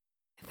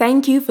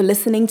Thank you for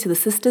listening to the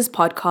Sisters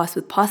Podcast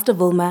with Pastor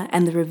Vilma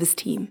and the Rivers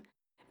team.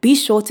 Be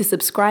sure to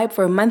subscribe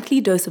for a monthly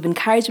dose of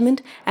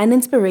encouragement and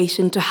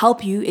inspiration to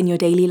help you in your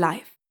daily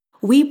life.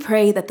 We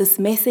pray that this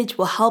message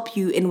will help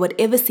you in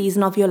whatever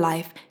season of your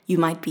life you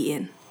might be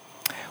in.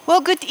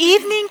 Well, good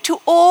evening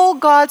to all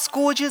God's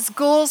gorgeous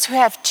girls who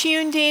have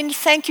tuned in.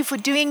 Thank you for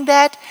doing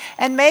that.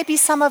 And maybe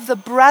some of the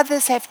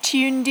brothers have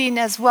tuned in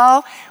as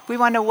well. We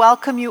want to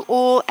welcome you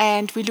all,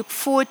 and we look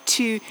forward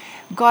to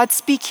God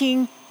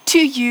speaking to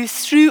you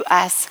through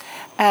us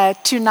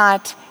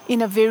tonight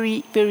in a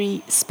very,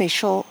 very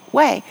special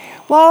way.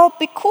 Well,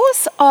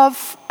 because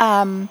of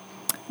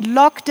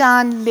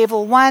lockdown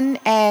level 1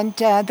 and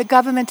the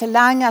government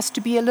allowing us to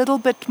be a little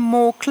bit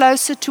more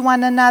closer to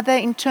one another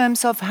in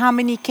terms of how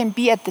many can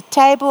be at the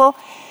table,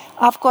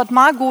 I've got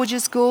my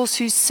gorgeous girls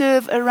who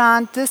serve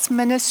around this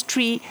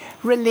ministry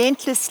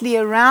relentlessly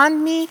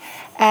around me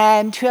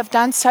and who have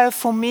done so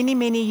for many,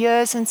 many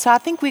years. And so I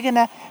think we're going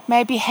to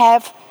maybe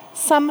have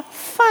some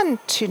fun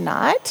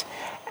tonight.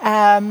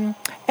 And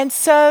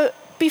so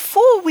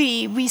before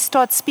we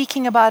start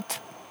speaking about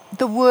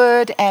the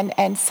word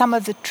and some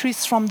of the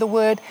truths from the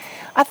word,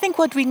 I think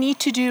what we need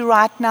to do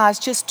right now is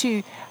just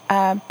to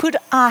put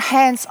our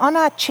hands on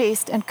our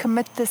chest and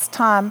commit this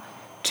time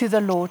to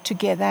the Lord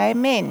together.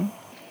 Amen.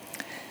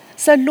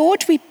 So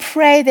Lord, we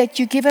pray that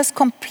you give us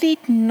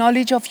complete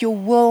knowledge of your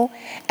will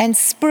and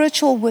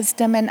spiritual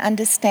wisdom and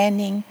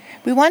understanding.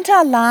 We want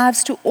our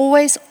lives to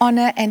always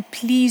honor and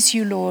please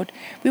you, Lord.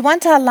 We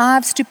want our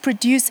lives to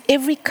produce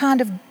every kind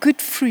of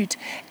good fruit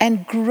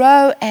and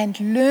grow and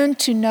learn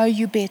to know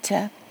you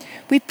better.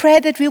 We pray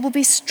that we will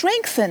be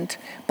strengthened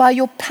by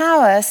your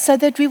power so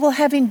that we will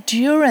have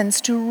endurance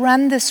to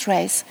run this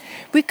race.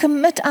 We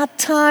commit our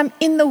time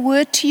in the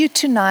word to you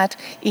tonight.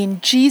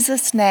 In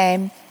Jesus'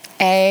 name,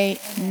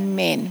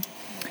 amen.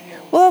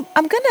 Well,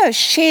 I'm going to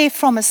share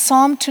from a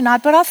psalm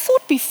tonight, but I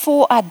thought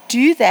before I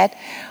do that,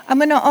 I'm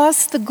going to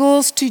ask the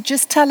girls to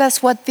just tell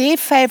us what their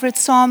favorite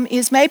psalm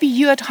is. Maybe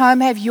you at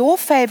home have your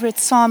favorite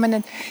psalm,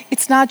 and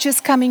it's now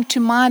just coming to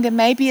mind, and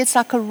maybe it's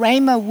like a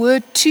rhema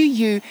word to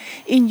you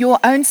in your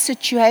own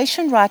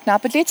situation right now.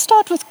 But let's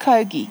start with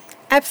Kogi.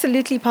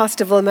 Absolutely,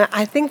 Pastor Vilma.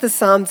 I think the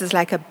Psalms is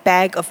like a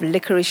bag of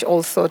licorice,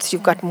 all sorts.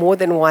 You've got more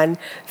than one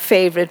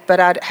favorite, but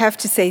I'd have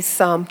to say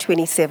Psalm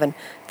 27.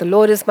 The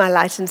Lord is my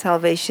light and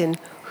salvation.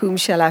 Whom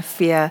shall I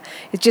fear?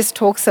 It just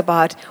talks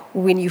about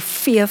when you're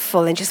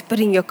fearful and just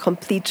putting your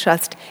complete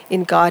trust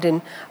in God.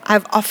 And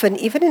I've often,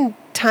 even in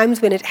times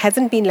when it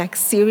hasn't been like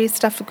serious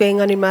stuff going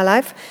on in my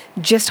life,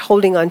 just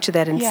holding on to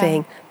that and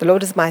saying, the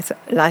Lord is my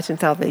light and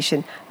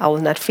salvation. I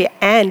will not fear.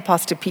 And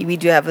Pastor P, we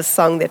do have a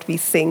song that we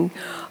sing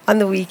on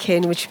the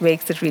weekend, which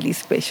makes it really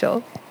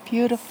special.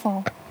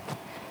 Beautiful.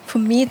 For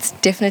me, it's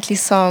definitely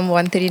Psalm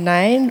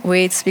 139,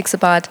 where it speaks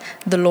about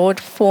the Lord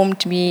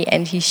formed me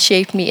and he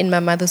shaped me in my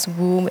mother's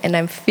womb, and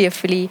I'm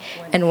fearfully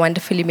and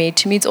wonderfully made.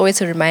 To me, it's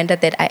always a reminder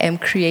that I am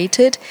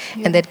created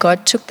and that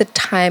God took the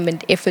time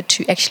and effort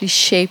to actually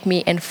shape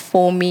me and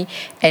form me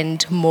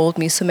and mold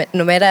me. So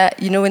no matter,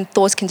 when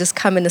thoughts can just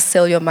come and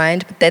assail your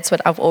mind, but that's what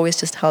I've always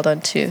just held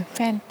on to.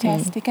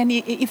 Fantastic. And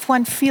if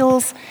one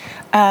feels,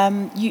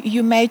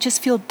 you may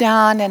just feel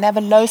down and have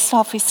a low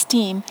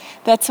self-esteem,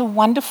 that's a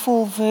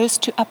wonderful verse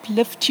to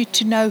uplift you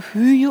to know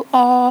who you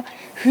are,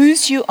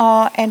 whose you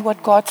are, and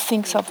what God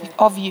thinks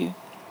of you.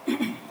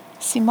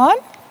 Simone?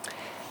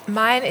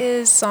 Mine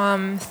is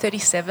Psalm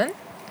 37,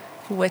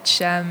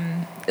 which is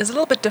a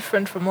little bit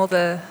different from all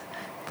the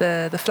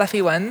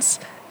fluffy ones,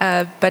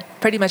 but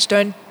pretty much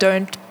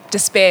don't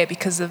despair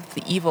because of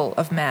the evil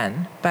of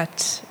man,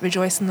 but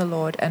rejoice in the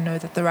Lord and know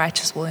that the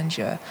righteous will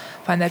endure.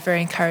 I find that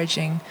very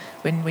encouraging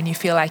when you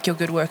feel like your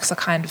good works are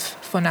kind of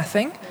for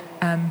nothing.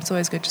 It's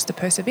always good just to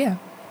persevere.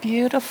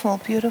 Beautiful,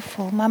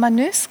 beautiful. Mama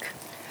Nusk?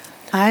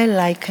 I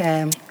like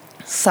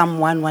Psalm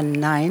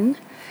 119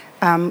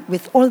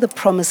 with all the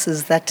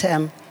promises that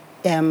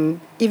even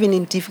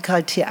in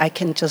difficulty, I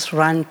can just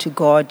run to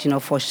God,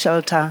 for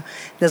shelter.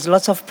 There's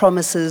lots of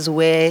promises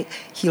where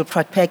he'll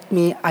protect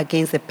me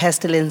against the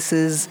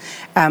pestilences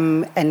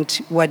and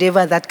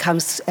whatever that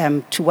comes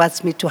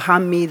towards me to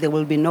harm me, there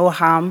will be no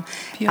harm.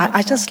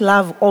 I just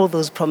love all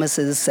those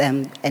promises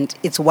and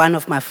it's one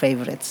of my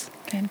favorites.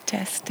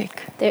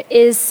 Fantastic. There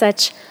is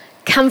such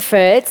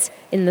comfort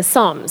in the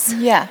Psalms.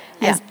 Yeah.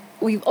 As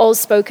we've all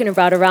spoken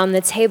about around the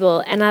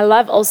table. And I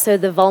love also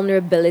the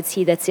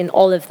vulnerability that's in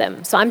all of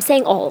them. So I'm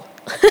saying all.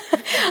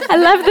 I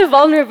love the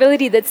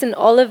vulnerability that's in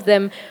all of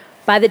them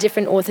by the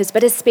different authors,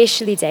 but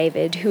especially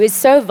David, who is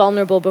so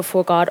vulnerable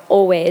before God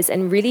always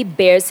and really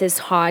bears his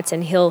heart,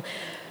 and he'll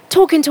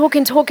talk and talk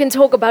and talk and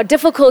talk about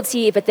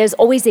difficulty, but there's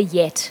always a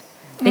yet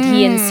that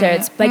he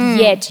inserts, but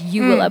yet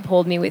you will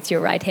uphold me with your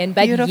right hand,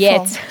 but Beautiful.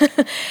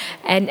 Yet.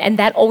 and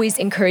that always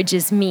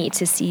encourages me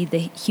to see the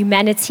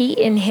humanity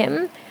in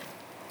him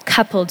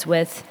coupled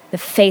with the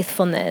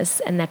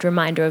faithfulness and that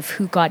reminder of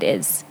who God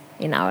is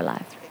in our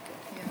life.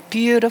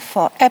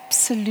 Beautiful,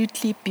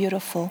 absolutely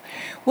beautiful.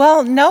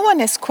 Well, no one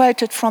has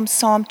quoted from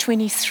Psalm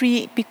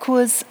 23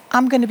 because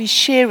I'm going to be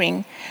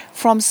sharing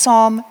from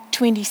Psalm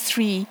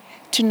 23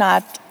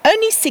 tonight.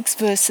 Only 6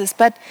 verses,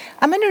 but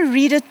I'm going to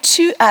read it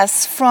to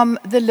us from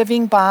the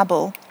Living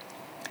Bible.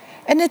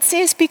 And it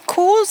says,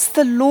 because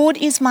the Lord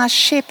is my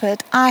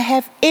shepherd, I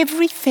have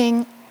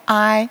everything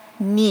I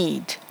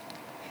need.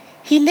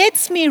 He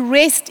lets me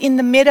rest in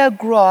the meadow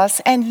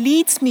grass and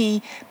leads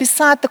me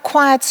beside the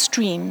quiet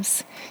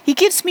streams. He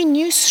gives me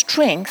new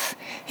strength.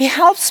 He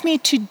helps me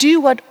to do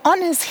what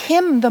honors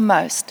him the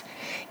most.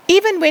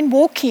 Even when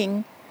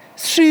walking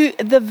through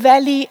the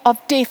valley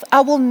of death,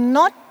 I will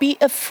not be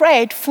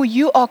afraid, for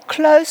you are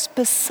close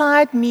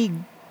beside me,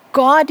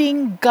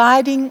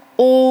 guiding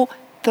all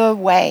the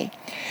way.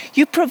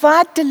 You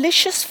provide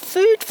delicious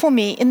food for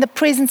me in the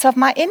presence of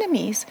my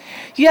enemies.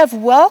 You have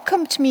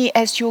welcomed me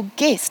as your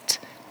guest.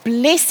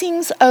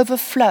 Blessings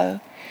overflow.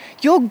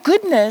 Your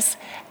goodness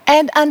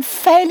and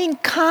unfailing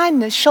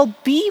kindness shall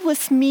be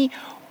with me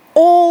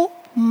all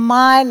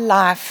my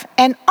life,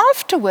 and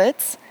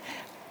afterwards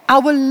I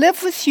will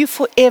live with you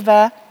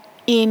forever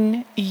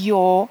in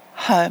your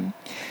home.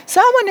 So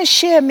I want to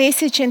share a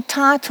message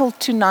entitled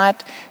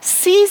tonight,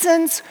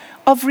 Seasons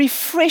of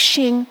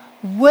Refreshing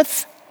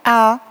with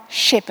Our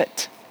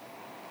Shepherd.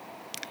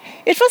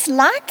 It was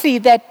likely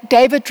that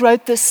David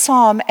wrote this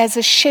psalm as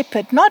a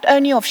shepherd, not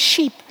only of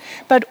sheep,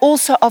 but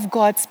also of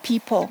God's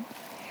people.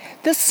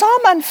 The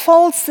psalm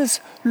unfolds this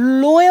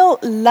loyal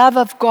love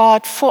of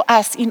God for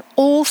us in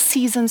all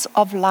seasons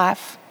of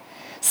life.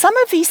 Some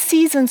of these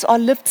seasons are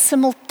lived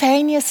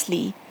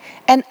simultaneously,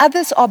 and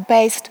others are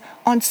based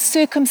on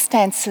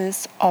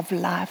circumstances of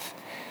life.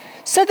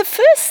 So the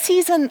first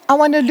season I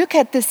want to look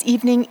at this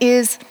evening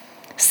is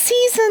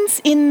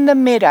seasons in the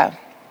meadow.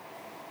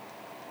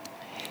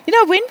 You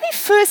know, when we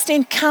first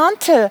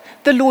encounter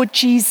the Lord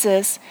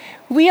Jesus,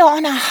 we are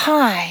on a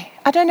high.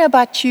 I don't know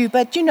about you,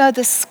 but you know,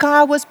 the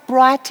sky was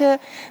brighter,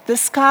 the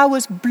sky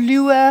was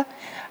bluer,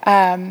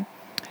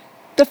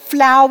 the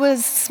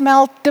flowers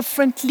smelled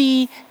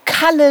differently,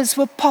 colors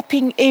were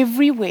popping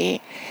everywhere.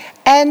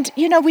 And,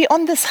 you know, we're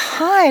on this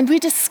high and we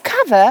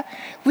discover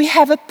we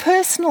have a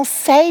personal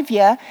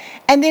Savior.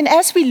 And then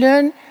as we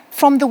learn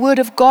from the Word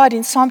of God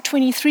in Psalm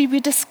 23, we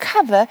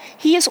discover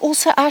He is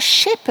also our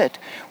shepherd,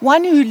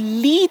 one who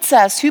leads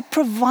us, who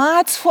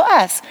provides for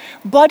us,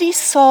 body,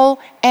 soul,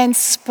 and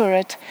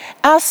spirit.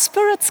 Our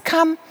spirits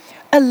come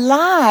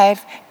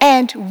alive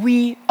and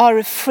we are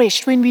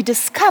refreshed when we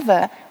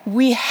discover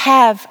we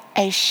have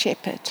a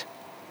shepherd.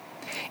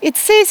 It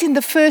says in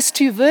the first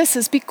 2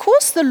 verses,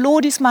 because the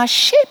Lord is my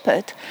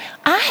shepherd,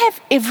 I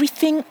have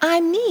everything I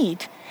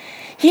need.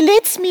 He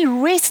lets me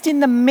rest in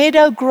the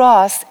meadow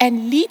grass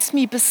and leads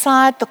me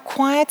beside the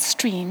quiet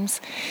streams.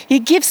 He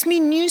gives me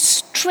new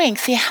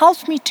strength. He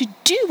helps me to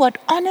do what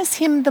honors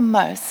him the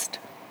most.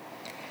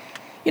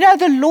 You know,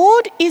 the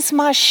Lord is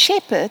my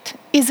shepherd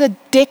is a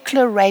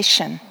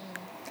declaration.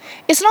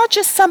 It's not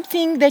just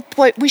something that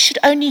we should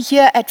only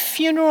hear at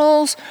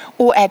funerals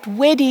or at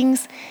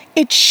weddings.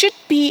 It should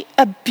be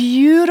a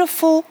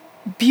beautiful,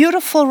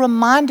 beautiful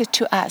reminder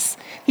to us.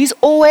 He's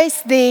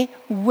always there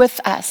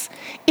with us.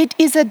 It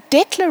is a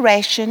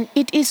declaration.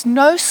 It is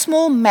no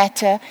small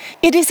matter.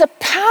 It is a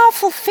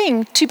powerful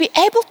thing to be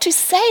able to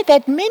say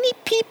that many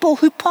people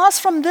who pass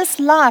from this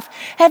life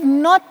have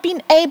not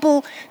been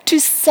able to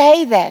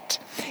say that.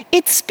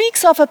 It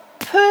speaks of a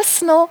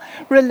personal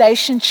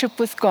relationship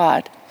with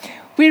God.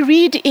 We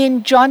read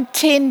in John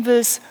 10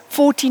 verse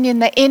 14 in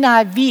the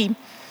NIV,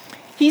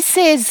 he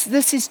says,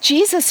 this is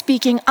Jesus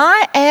speaking,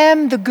 I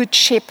am the good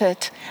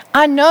shepherd.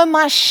 I know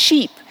my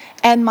sheep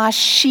and my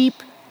sheep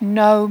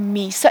know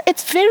me. So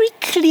it's very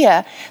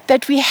clear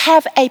that we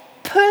have a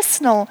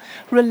personal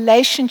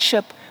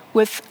relationship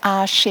with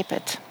our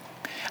shepherd.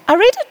 I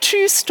read a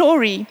true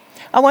story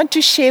I want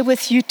to share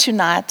with you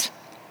tonight.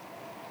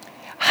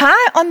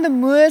 High on the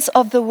moors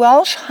of the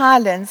Welsh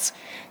Highlands,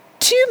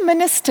 2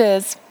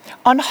 ministers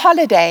on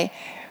holiday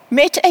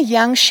met a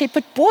young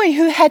shepherd boy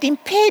who had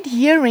impaired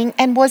hearing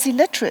and was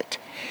illiterate.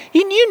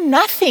 He knew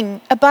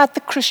nothing about the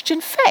Christian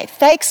faith.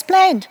 They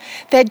explained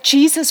that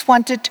Jesus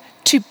wanted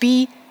to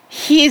be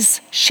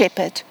his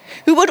shepherd,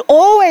 who would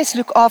always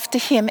look after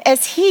him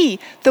as he,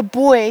 the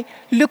boy,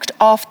 looked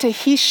after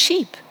his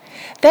sheep.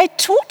 They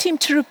taught him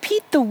to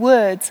repeat the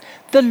words,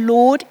 "The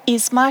Lord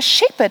is my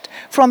shepherd,"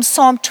 from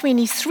Psalm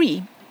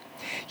 23,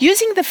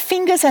 using the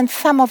fingers and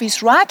thumb of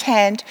his right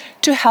hand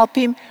to help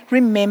him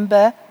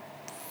remember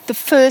the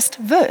first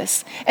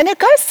verse. And it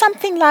goes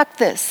something like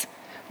this: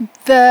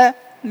 the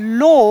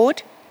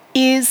Lord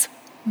is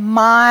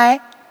my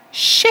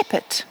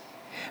shepherd.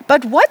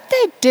 But what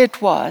they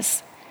did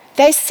was,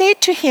 they said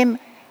to him,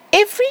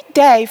 every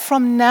day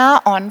from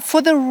now on,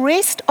 for the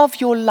rest of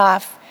your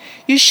life,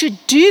 you should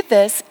do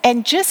this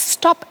and just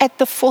stop at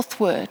the 4th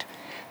word.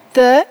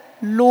 The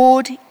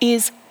Lord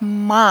is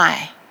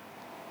my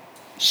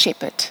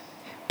shepherd.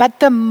 But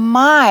the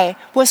my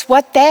was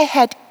what they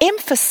had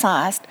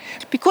emphasized,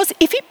 because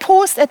if he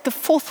paused at the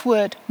 4th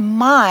word,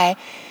 my,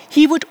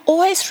 he would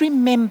always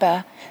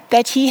remember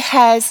that he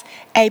has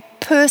a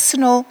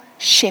personal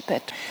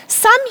shepherd.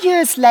 Some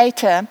years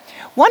later,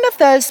 one of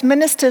those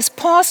ministers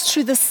passed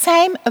through the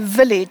same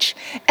village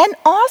and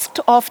asked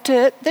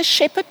after the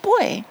shepherd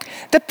boy.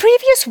 The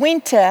previous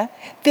winter,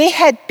 there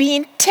had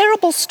been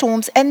terrible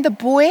storms and the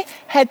boy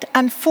had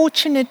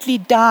unfortunately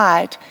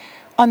died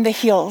on the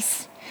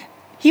hills.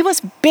 He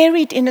was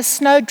buried in a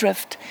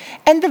snowdrift,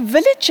 and the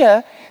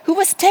villager who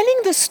was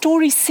telling the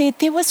story said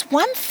there was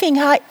one thing,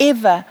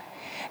 however,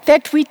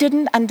 that we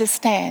didn't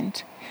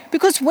understand.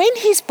 Because when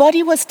his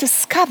body was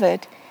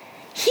discovered,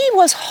 he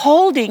was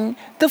holding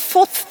the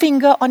fourth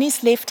finger on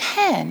his left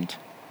hand.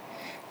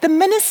 The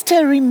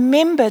minister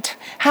remembered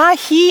how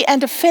he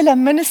and a fellow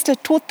minister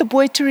taught the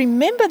boy to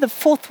remember the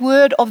fourth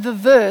word of the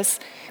verse,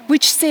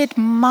 which said,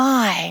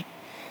 my.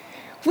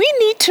 We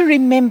need to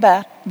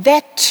remember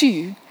that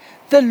too.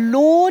 The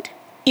Lord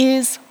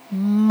is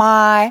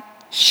my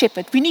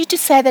shepherd. We need to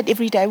say that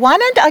every day. Why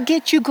don't I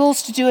get you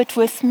girls to do it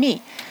with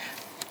me?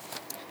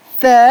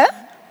 The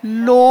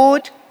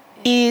Lord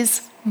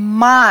is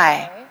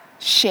my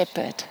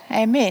shepherd.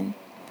 Amen.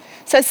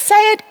 So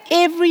say it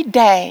every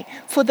day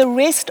for the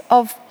rest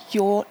of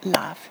your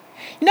life.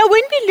 You know,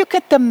 when we look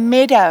at the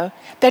meadow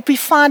that we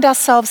find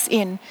ourselves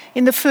in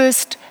the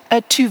first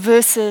 2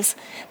 verses,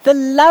 the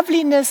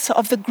loveliness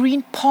of the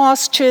green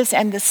pastures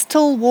and the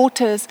still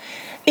waters,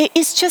 it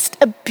is just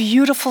a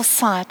beautiful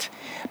sight.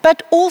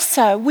 But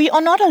also, we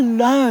are not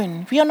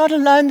alone. We are not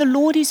alone. The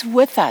Lord is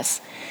with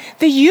us.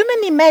 The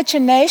human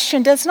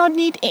imagination does not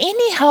need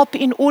any help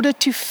in order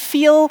to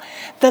feel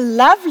the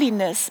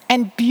loveliness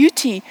and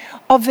beauty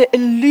of the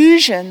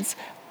illusions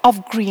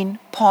of green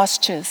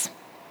pastures.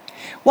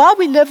 While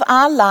we live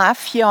our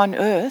life here on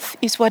earth,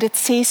 is what it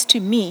says to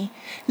me,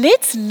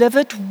 let's live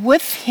it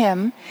with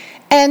Him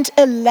and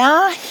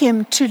allow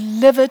Him to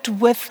live it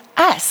with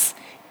us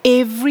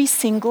every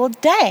single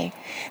day.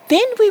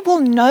 Then we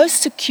will know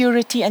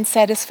security and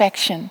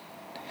satisfaction.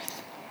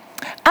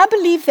 I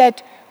believe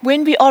that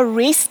when we are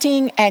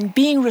resting and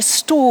being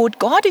restored,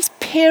 God is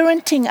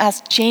parenting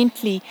us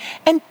gently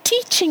and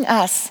teaching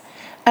us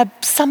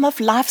some of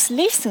life's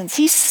lessons.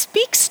 He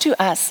speaks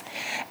to us.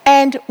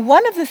 And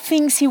one of the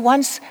things He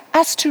wants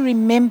us to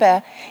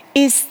remember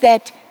is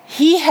that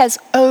He has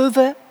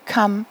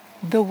overcome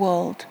the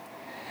world.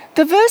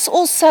 The verse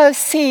also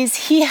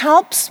says, He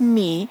helps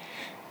me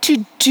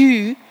to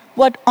do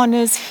what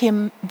honors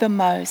Him the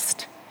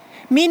most.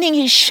 Meaning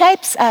He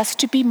shapes us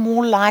to be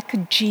more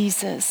like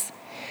Jesus.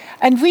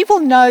 And we will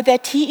know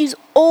that He is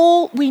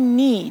all we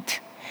need.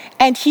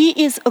 And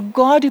He is a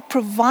God who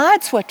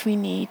provides what we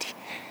need.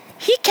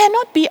 He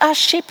cannot be our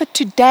shepherd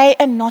today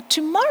and not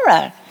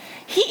tomorrow.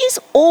 He is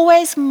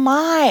always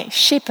my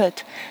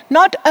shepherd,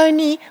 not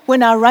only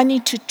when I run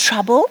into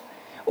trouble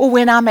or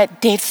when I'm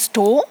at death's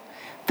door.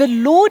 The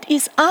Lord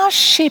is our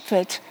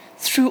shepherd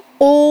through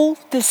all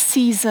the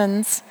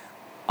seasons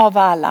of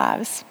our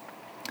lives.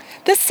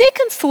 The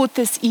second thought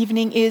this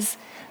evening is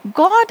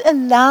God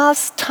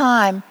allows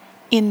time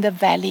in the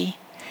valley.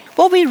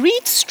 Well, we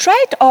read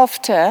straight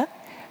after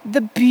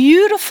the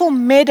beautiful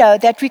meadow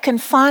that we can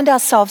find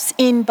ourselves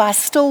in by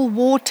still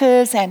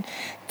waters and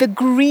the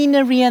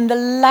greenery and the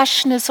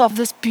lushness of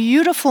this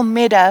beautiful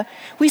meadow,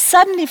 we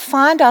suddenly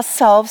find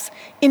ourselves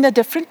in a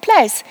different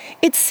place.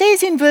 It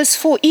says in verse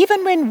 4,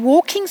 even when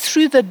walking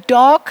through the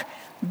dark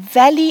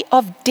valley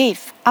of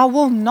death, I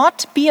will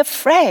not be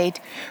afraid,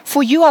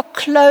 for you are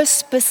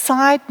close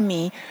beside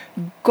me,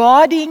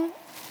 guiding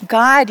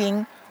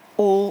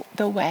all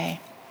the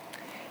way.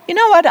 You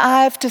know what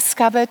I've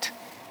discovered,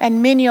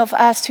 and many of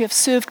us who have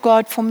served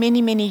God for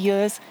many, many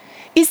years,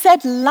 is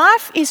that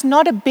life is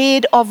not a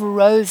bed of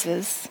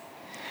roses.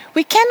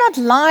 We cannot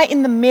lie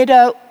in the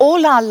meadow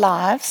all our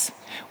lives.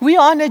 We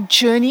are on a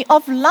journey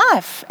of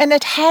life, and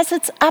it has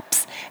its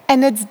ups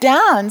and its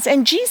downs.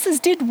 And Jesus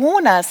did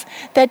warn us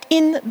that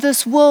in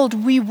this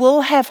world we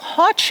will have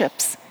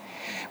hardships.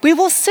 We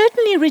will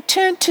certainly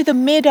return to the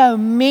meadow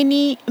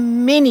many,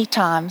 many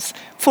times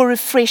for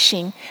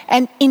refreshing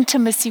and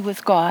intimacy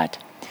with God.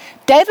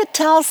 David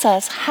tells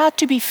us how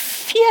to be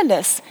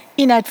fearless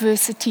in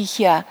adversity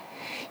here.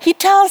 He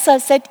tells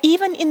us that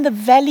even in the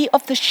valley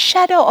of the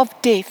shadow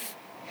of death,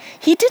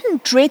 he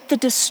didn't dread the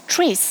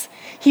distress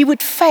he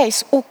would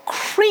face or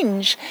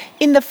cringe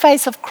in the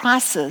face of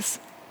crisis.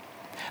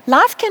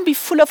 Life can be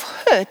full of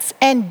hurts,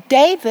 and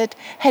David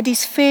had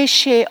his fair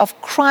share of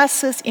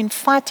crisis in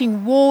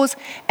fighting wars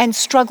and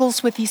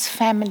struggles with his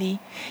family.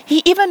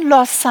 He even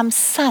lost some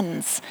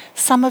sons,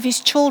 some of his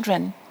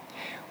children.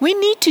 We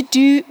need to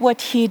do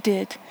what he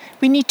did.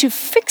 We need to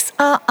fix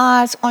our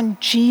eyes on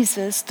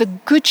Jesus, the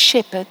Good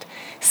Shepherd,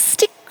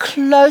 stick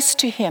close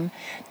to Him,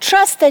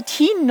 trust that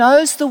He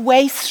knows the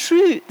way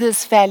through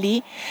this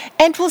valley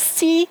and will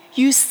see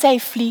you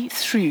safely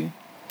through.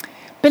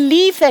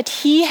 Believe that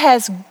He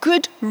has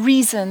good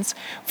reasons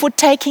for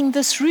taking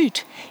this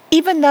route,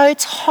 even though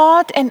it's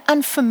hard and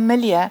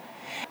unfamiliar,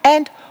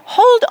 and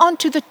hold on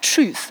to the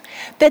truth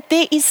that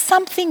there is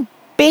something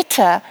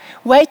better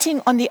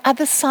waiting on the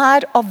other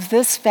side of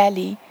this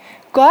valley.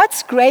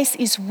 God's grace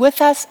is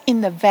with us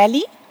in the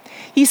valley.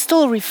 He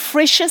still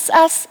refreshes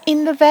us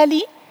in the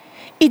valley.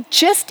 It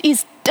just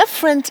is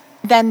different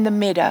than the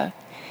meadow.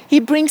 He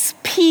brings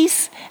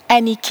peace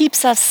and he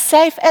keeps us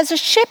safe as a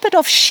shepherd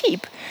of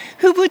sheep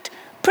who would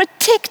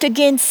protect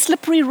against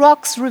slippery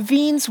rocks,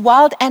 ravines,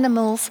 wild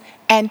animals,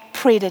 and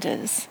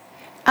predators.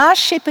 Our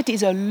shepherd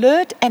is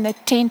alert and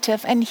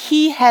attentive, and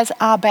he has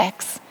our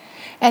backs.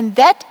 And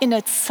that in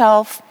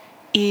itself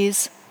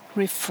is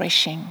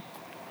refreshing.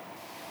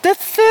 The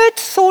third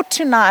thought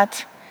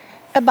tonight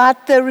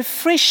about the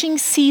refreshing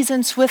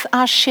seasons with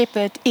our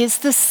shepherd is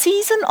the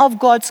season of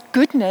God's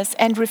goodness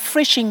and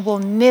refreshing will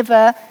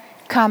never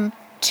come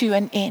to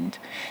an end.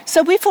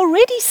 So we've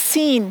already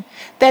seen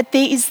that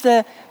there is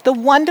the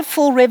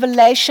wonderful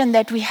revelation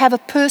that we have a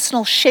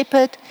personal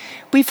shepherd.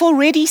 We've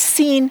already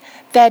seen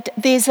that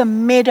there's a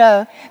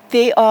meadow,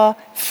 there are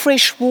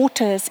fresh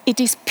waters, it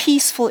is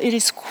peaceful, it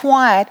is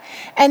quiet.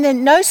 And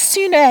then no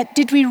sooner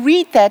did we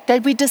read that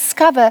we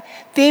discover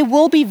there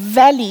will be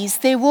valleys,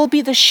 there will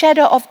be the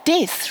shadow of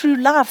death through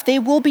life,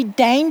 there will be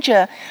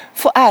danger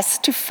for us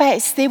to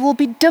face, there will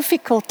be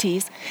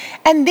difficulties.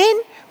 And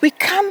then we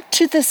come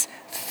to this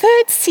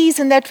third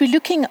season that we're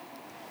looking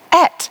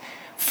at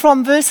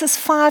from verses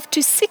 5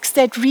 to 6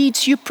 that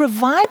reads, "You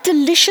provide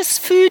delicious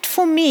food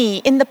for me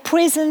in the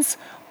presence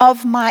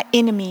of my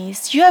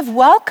enemies. You have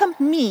welcomed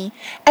me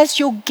as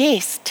your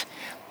guest.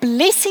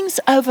 Blessings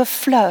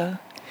overflow.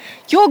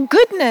 Your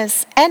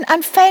goodness and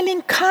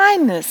unfailing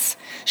kindness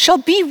shall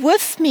be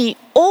with me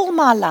all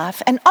my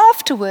life, and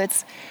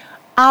afterwards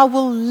I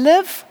will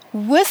live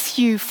with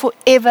you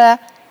forever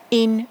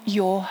in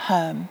your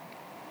home."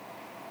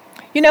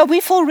 You know,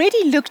 we've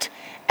already looked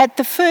at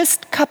the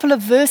first couple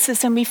of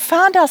verses and we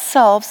found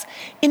ourselves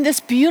in this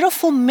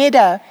beautiful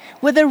meadow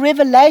with a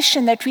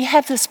revelation that we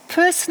have this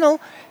personal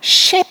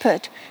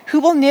shepherd who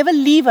will never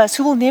leave us,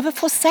 who will never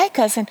forsake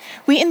us. And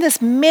we're in this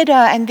meadow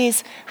and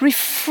there's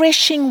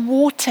refreshing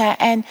water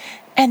and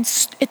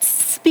it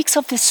speaks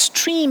of the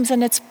streams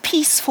and it's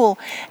peaceful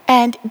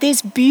and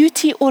there's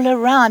beauty all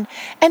around.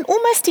 And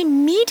almost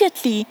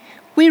immediately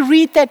we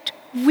read that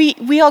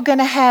we are going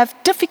to have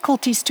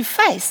difficulties to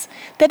face,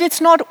 that it's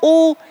not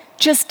all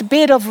just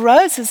bed of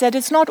roses, that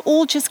it's not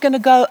all just going to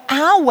go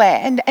our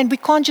way and we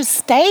can't just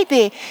stay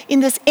there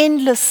in this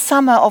endless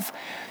summer of,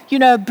 you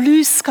know,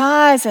 blue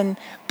skies and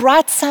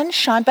bright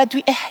sunshine, but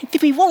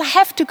we will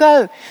have to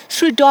go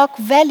through dark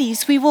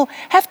valleys. We will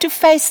have to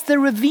face the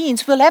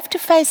ravines. We'll have to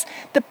face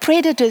the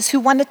predators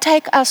who want to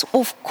take us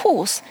off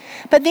course.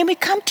 But then we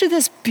come to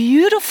this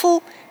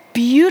beautiful,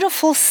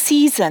 beautiful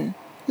season,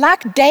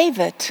 like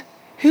David,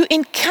 who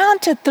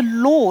encountered the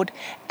Lord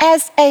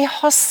as a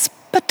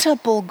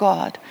hospitable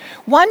God,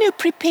 one who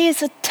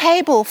prepares a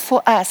table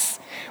for us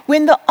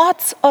when the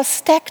odds are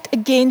stacked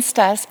against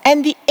us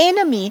and the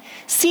enemy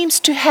seems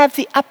to have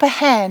the upper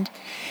hand.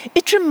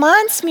 It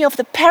reminds me of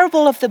the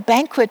parable of the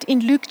banquet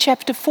in Luke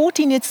chapter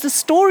 14. It's the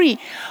story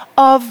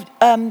of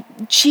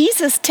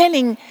Jesus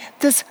telling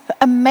this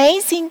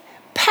amazing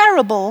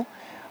parable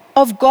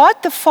of God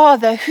the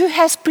Father who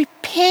has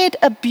prepared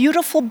a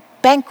beautiful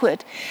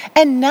banquet.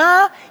 And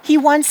now he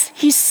wants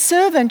his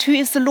servant, who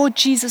is the Lord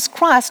Jesus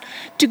Christ,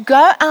 to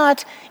go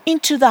out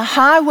into the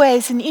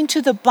highways and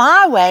into the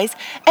byways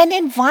and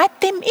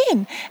invite them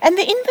in. And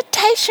the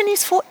invitation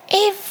is for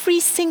every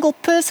single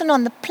person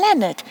on the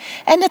planet.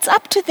 And it's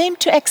up to them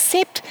to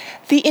accept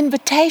the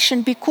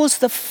invitation because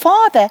the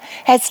Father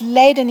has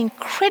laid an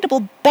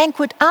incredible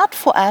banquet out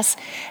for us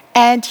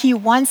and he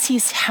wants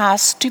his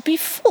house to be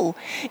full.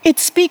 It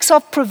speaks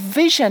of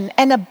provision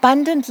and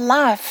abundant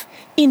life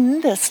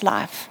in this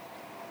life.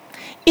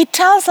 It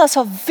tells us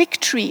of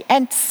victory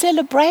and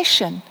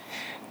celebration.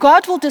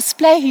 God will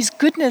display his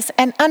goodness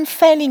and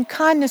unfailing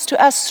kindness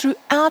to us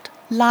throughout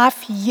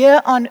life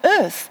here on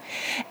earth.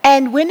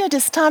 And when it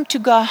is time to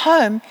go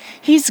home,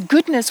 his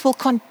goodness will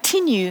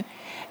continue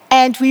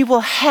and we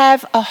will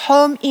have a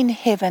home in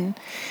heaven.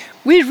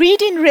 We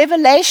read in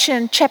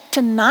Revelation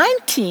chapter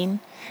 19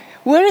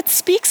 where it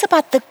speaks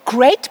about the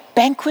great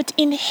banquet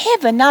in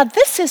heaven. Now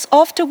this is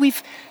after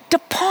we've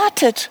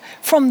departed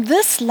from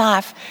this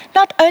life.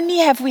 Not only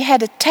have we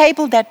had a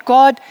table that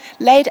God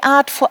laid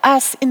out for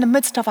us in the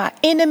midst of our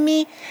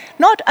enemy,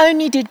 not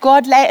only did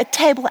God lay a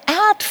table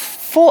out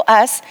for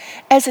us,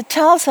 as it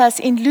tells us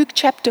in Luke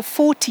chapter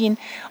 14,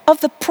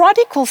 of the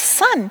prodigal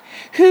son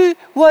who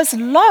was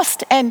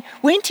lost and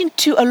went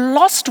into a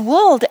lost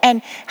world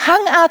and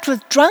hung out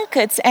with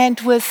drunkards and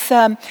with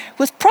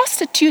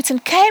prostitutes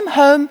and came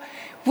home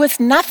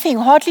with nothing,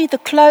 hardly the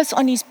clothes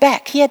on his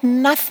back. He had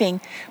nothing.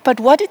 But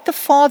what did the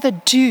Father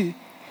do?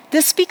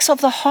 This speaks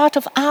of the heart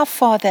of our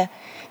Father.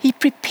 He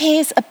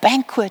prepares a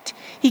banquet.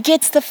 He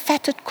gets the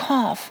fatted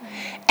calf.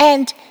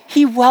 And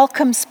he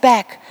welcomes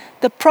back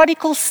the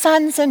prodigal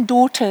sons and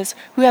daughters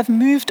who have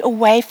moved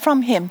away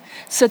from him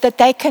so that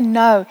they can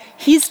know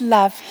his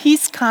love,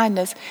 his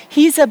kindness,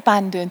 his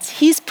abundance,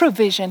 his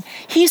provision,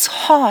 his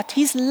heart,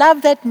 his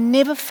love that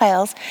never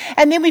fails.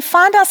 And then we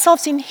find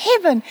ourselves in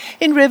heaven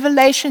in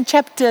Revelation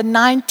chapter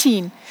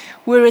 19,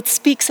 where it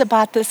speaks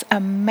about this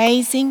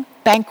amazing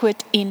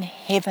banquet in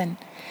heaven.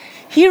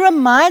 He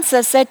reminds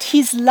us that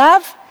his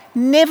love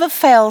never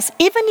fails,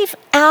 even if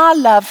our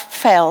love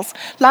fails,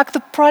 like the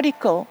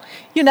prodigal.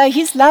 You know,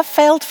 his love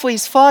failed for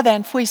his father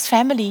and for his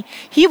family.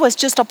 He was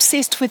just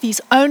obsessed with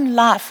his own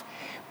life.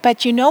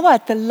 But you know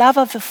what? The love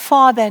of the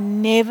Father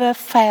never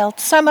failed.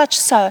 So much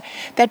so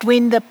that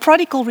when the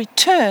prodigal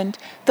returned,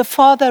 the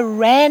Father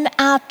ran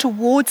out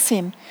towards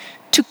him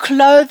to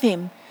clothe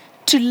him,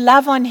 to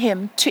love on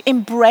him, to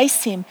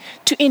embrace him,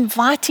 to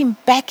invite him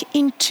back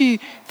into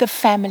the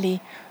family.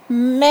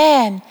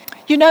 Man,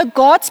 you know,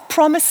 God's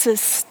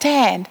promises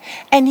stand,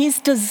 and his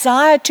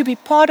desire to be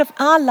part of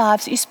our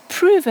lives is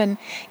proven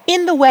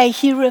in the way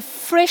he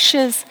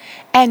refreshes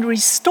and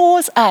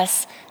restores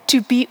us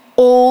to be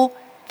all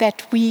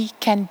that we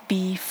can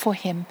be for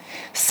him.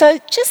 So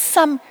just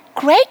some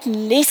great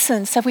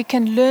lessons that we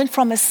can learn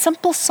from a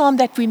simple psalm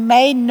that we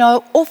may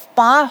know off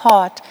by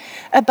heart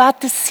about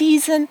the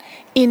season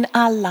in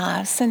our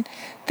lives. And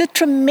the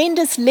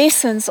tremendous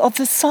lessons of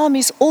the psalm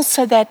is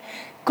also that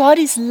God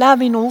is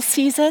love in all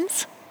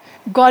seasons.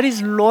 God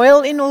is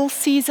loyal in all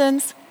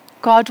seasons.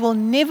 God will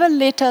never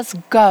let us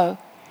go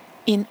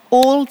in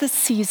all the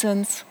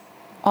seasons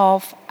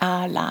of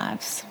our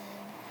lives.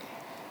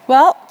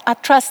 Well, I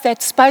trust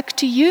that spoke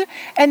to you.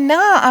 And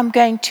now I'm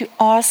going to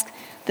ask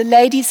the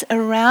ladies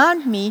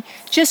around me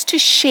just to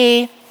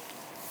share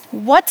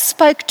what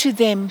spoke to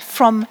them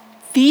from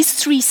these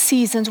 3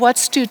 seasons, what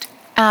stood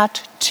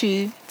out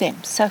to them.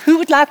 So who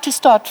would like to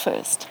start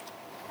first?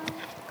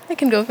 I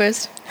can go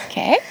first.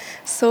 Okay.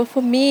 So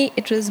for me,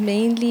 it was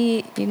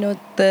mainly,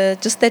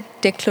 just that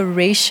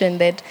declaration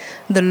that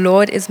the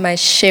Lord is my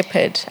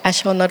shepherd, I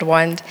shall not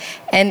want.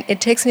 And it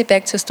takes me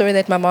back to a story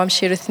that my mom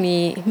shared with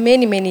me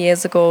many, many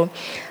years ago.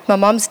 My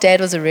mom's dad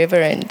was a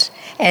reverend.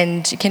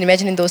 And you can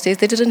imagine in those days,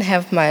 they didn't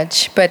have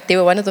much, but they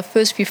were one of the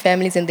first few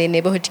families in their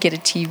neighborhood to get a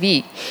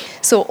TV.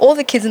 So all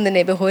the kids in the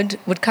neighborhood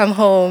would come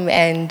home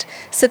and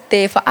sit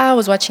there for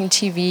hours watching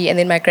TV. And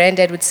then my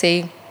granddad would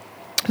say,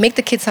 make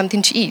the kids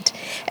something to eat.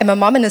 And my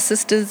mom and her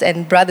sisters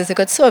and brothers, they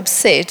got so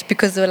upset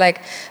because they were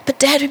like, but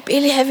Dad, we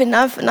barely have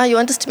enough. Now you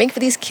want us to make for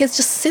these kids?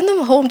 Just send them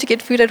home to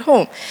get food at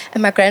home.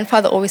 And my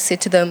grandfather always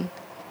said to them,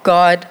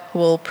 God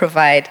will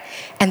provide.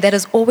 And that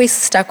has always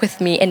stuck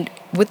with me. And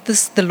with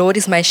this, the Lord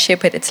is my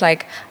shepherd, it's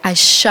like, I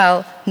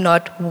shall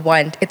not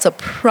want. It's a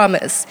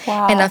promise.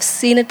 Wow. And I've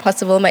seen it,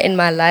 Pastor Wilma, in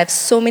my life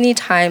so many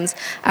times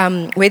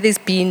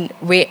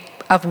where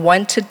I've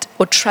wanted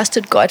or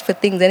trusted God for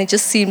things and it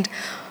just seemed,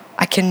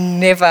 I can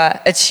never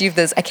achieve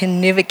this. I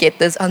can never get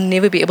this. I'll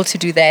never be able to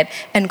do that.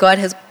 And God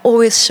has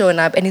always shown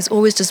up and he's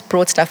always just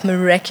brought stuff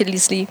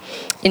miraculously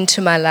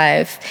into my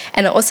life.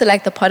 And I also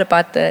like the part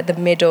about the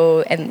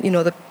meadow and,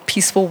 the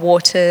peaceful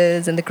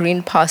waters and the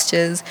green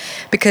pastures,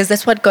 because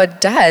that's what God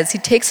does. He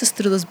takes us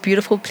through those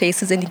beautiful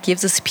places and he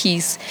gives us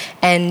peace.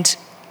 And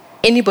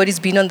anybody's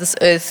been on this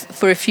earth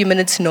for a few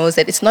minutes knows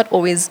that it's not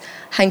always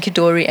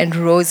hunky-dory and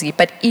rosy,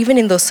 but even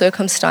in those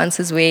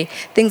circumstances where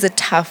things are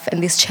tough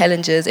and there's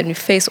challenges and we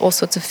face all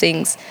sorts of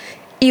things,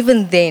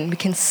 even then we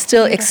can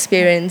still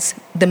experience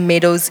the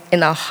meadows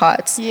in our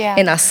hearts,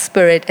 in our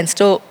spirit, and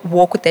still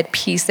walk with that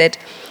peace that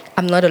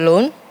I'm not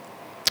alone.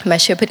 My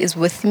shepherd is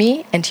with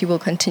me and he will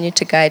continue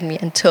to guide me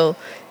until,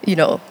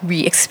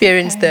 we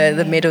experience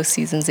the meadow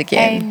seasons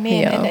again.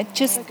 Amen. And it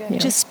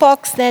just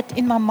sparks that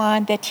in my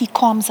mind that he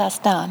calms us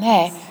down.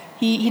 Hey,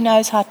 he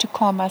knows how to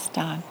calm us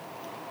down.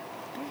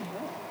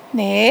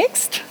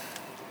 Next.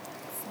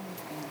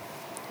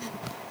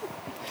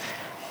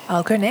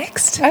 I'll go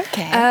next.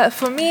 Okay.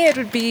 For me, it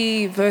would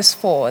be verse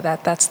 4.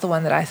 That's the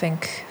one that I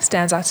think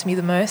stands out to me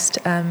the most.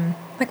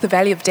 Like the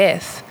valley of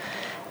death.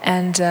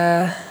 And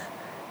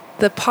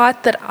the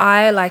part that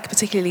I like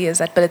particularly is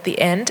that, but at the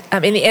end,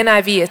 in the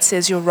NIV it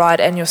says, your rod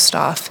and your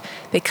staff,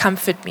 they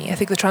comfort me. I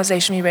think the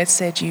translation we read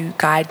said, you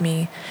guide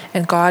me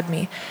and guard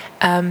me.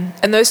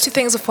 And those 2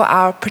 things are for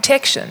our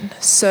protection.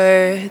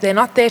 So they're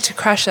not there to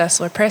crush us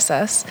or oppress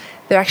us.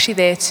 They're actually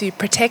there to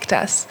protect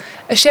us.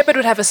 A shepherd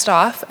would have a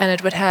staff and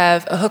it would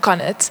have a hook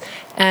on it,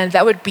 and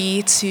that would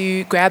be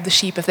to grab the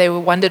sheep if they were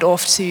wandered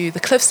off to the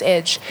cliff's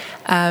edge.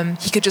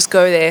 He could just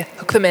go there,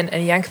 hook them in,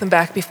 and yank them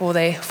back before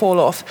they fall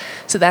off.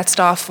 So that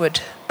staff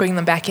would bring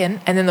them back in.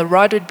 And then the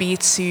rod would be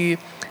to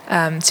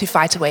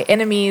fight away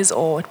enemies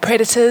or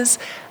predators,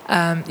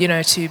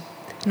 to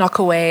knock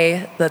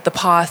away the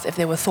path if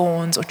there were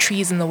thorns or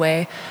trees in the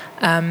way.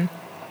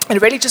 And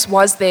it really just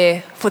was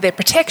there for their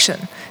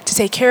protection, to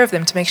take care of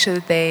them, to make sure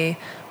that they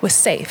were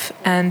safe.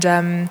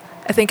 And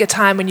I think a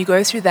time when you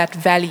go through that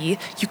valley,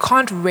 you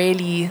can't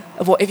really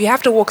avoid. If you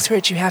have to walk through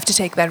it, you have to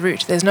take that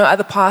route. There's no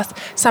other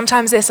path.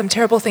 Sometimes there's some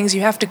terrible things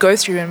you have to go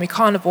through and we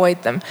can't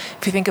avoid them.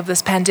 If you think of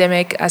this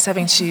pandemic, us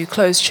having to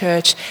close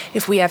church,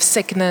 if we have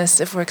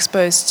sickness, if we're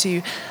exposed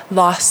to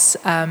loss,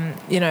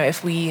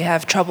 if we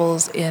have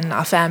troubles in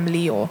our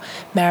family or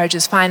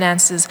marriages,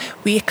 finances,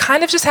 we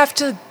kind of just have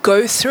to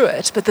go through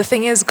it. But the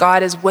thing is,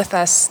 God is with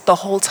us the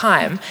whole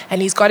time,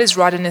 and he's got his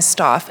rod and his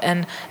staff.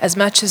 And as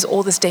much as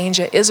all this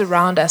danger is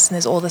around us and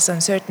there's all this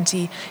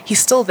uncertainty, he's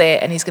still there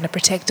and he's going to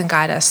protect and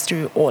guide us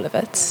through all of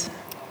it.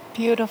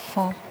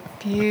 Beautiful,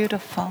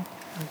 beautiful.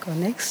 I'll go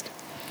next.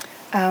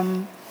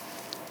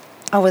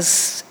 I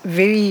was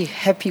very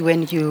happy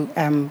when you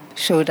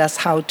showed us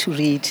how to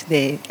read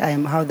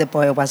how the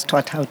boy was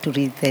taught how to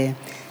read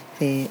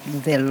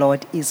the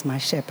Lord is my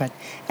shepherd.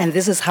 And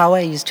this is how I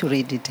used to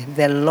read it.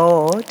 The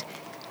Lord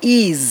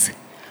is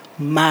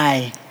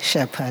my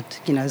shepherd.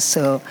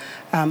 So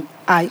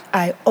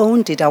I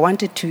owned it. I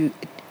wanted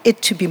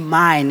it to be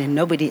mine and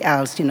nobody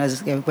else.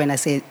 When I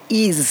say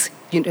is,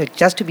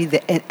 just to be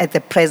at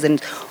the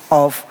presence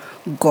of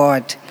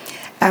God.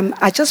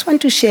 I just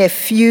want to share a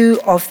few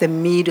of the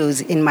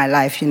meadows in my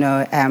life.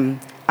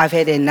 I've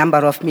had a number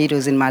of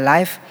meadows in my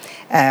life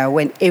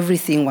when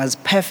everything was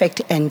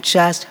perfect and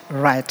just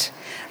right.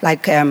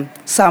 Like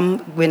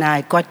when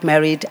I got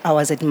married, I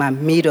was at my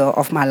meadow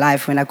of my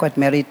life when I got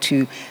married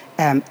to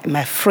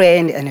my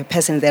friend and a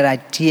person that I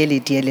dearly,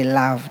 dearly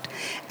loved.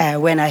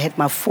 When I had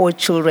my 4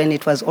 children,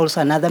 it was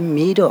also another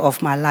meadow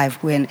of my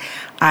life when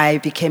I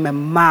became a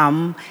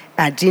mom.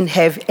 I didn't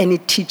have any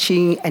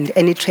teaching and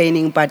any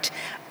training, but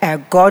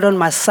God on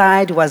my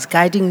side was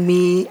guiding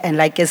me, and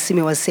like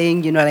Esimi was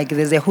saying,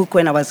 there's a hook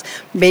when I was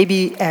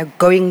maybe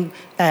going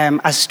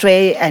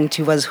astray, and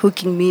he was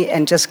hooking me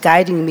and just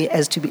guiding me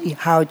as to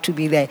how to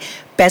be the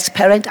best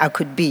parent I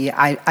could be.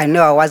 I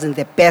know I wasn't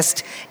the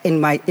best in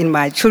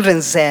my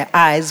children's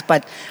eyes,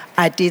 but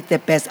I did the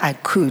best I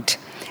could.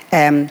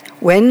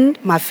 When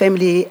my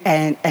family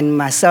and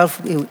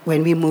myself,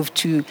 when we moved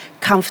to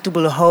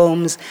comfortable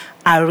homes,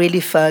 I really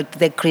felt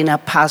the greener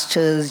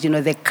pastures,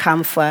 the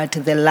comfort,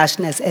 the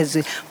lushness, as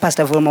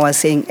Pastor Wilma was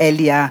saying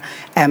earlier,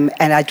 and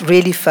I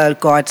really felt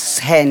God's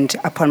hand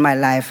upon my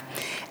life.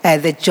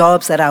 The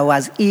jobs that I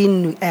was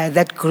in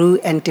that grew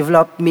and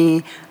developed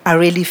me, I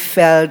really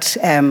felt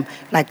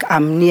like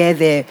I'm near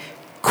the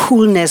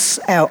coolness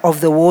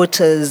of the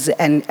waters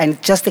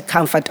and just the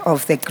comfort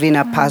of the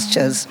greener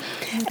pastures.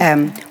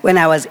 When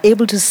I was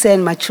able to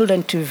send my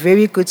children to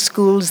very good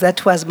schools,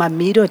 that was my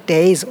middle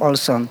days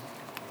also.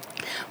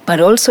 But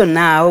also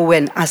now,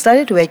 when I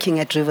started working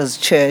at Rivers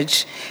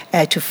Church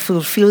to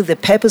fulfill the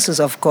purposes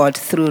of God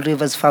through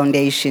Rivers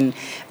Foundation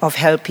of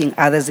helping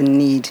others in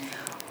need,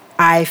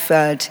 I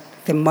felt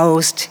the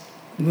most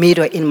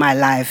middle in my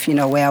life,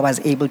 where I was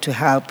able to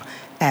help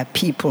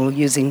people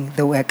using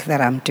the work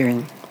that I'm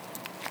doing.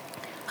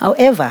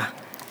 However,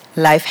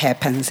 life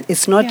happens.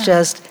 It's not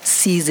just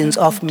seasons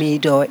of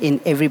meadow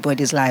in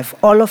everybody's life.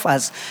 All of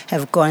us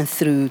have gone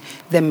through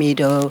the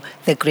meadow,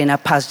 the greener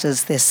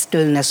pastures, the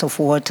stillness of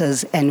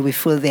waters, and we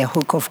feel the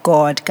hook of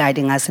God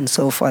guiding us and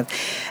so forth.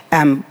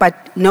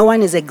 But no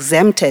one is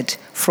exempted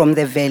from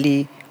the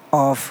valley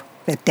of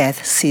the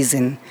death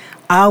season.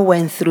 I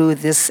went through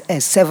this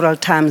several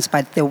times,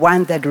 but the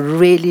one that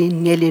really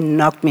nearly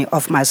knocked me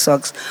off my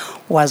socks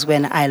was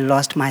when I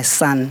lost my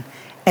son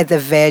at the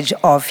verge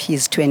of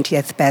his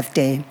 20th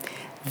birthday.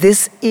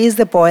 This is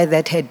the boy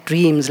that had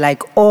dreams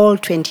like all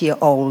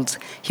 20-year-olds.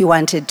 He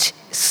wanted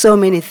so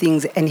many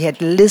things, and he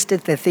had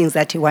listed the things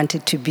that he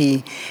wanted to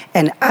be.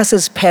 And us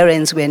as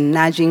parents were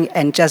nudging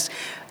and just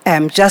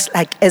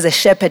like as a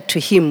shepherd to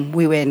him,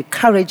 we were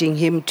encouraging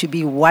him to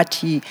be what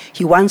he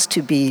wants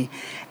to be.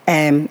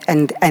 And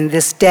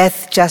this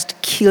death just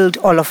killed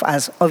all of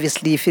us,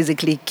 obviously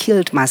physically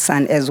killed my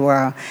son as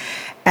well.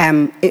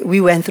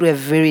 We went through a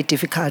very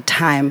difficult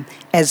time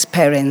as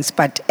parents,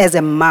 but as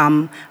a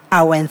mom,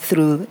 I went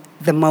through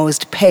the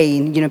most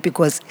pain,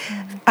 because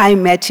I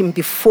met him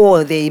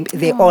before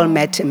they all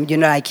met him.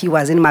 Like he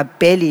was in my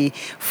belly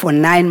for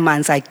 9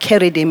 months. I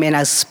carried him and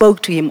I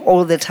spoke to him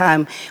all the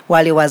time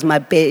while he was in my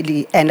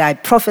belly, and I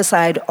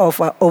prophesied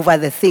over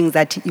the things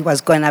that he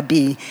was going to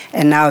be,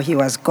 and now he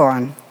was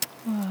gone.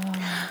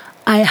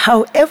 I,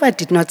 however,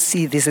 did not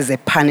see this as a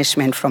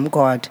punishment from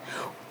God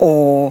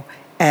or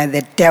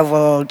the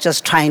devil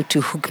just trying to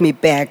hook me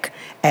back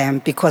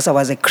because I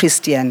was a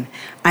Christian.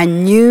 I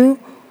knew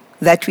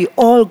that we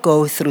all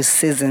go through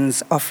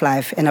seasons of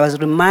life, and I was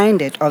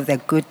reminded of the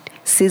good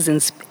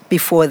seasons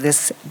before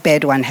this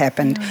bad one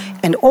happened,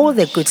 and all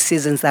the good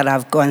seasons that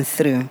I've gone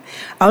through.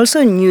 I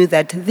also knew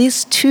that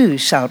these too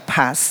shall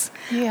pass.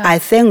 I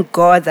thank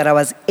God that I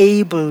was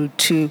able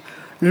to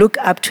look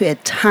up to a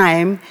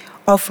time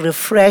of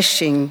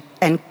refreshing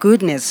and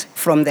goodness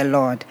from the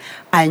Lord.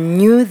 I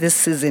knew this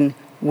season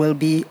will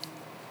be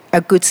a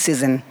good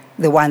season,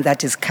 the one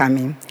that is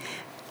coming.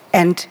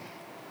 And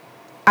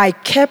I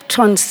kept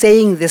on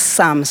saying this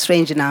psalm,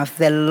 strange enough,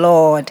 the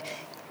Lord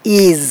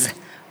is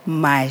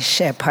my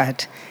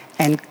shepherd.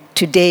 And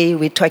today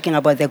we're talking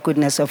about the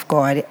goodness of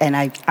God, and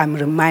I'm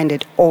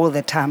reminded all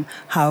the time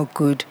how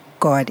good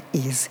God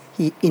is.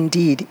 He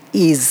indeed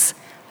is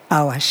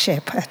our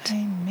shepherd.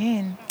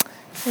 Amen.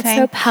 It's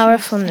so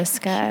powerful,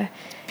 Nuska,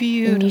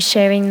 in you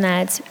sharing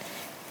that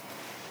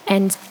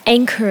and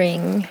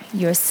anchoring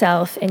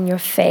yourself and your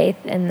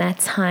faith in that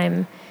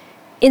time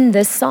in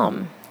this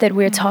psalm that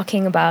we're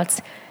talking about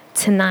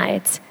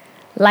tonight.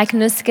 Like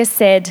Nuska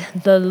said,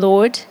 the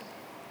Lord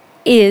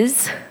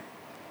is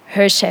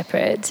her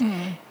shepherd.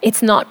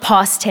 It's not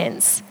past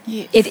tense.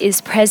 Yes. It is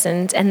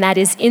present, and that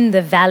is in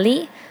the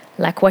valley,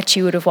 like what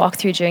you would have walked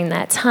through during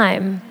that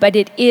time. But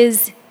it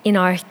is in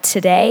our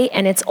today,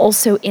 and it's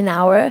also in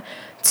our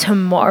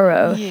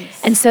tomorrow.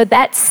 Yes. And so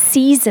that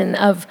season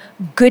of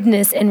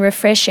goodness and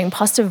refreshing,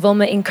 Pastor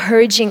Vilma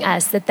encouraging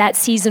us that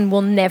season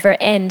will never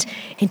end.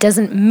 It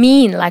doesn't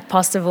mean, like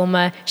Pastor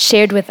Vilma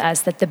shared with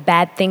us, that the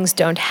bad things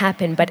don't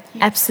happen, but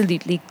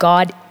absolutely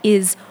God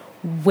is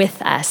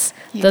with us.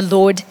 Yes. The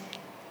Lord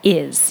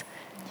is.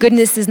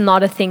 Goodness is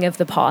not a thing of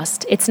the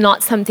past. It's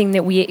not something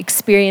that we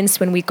experienced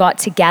when we got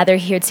to gather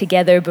here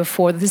together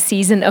before the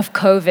season of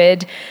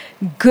COVID.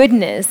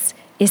 Goodness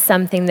is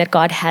something that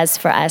God has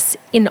for us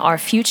in our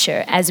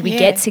future as we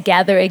get to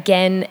gather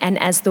again and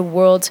as the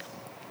world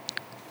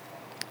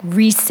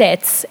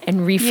resets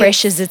and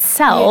refreshes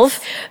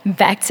itself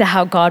back to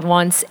how God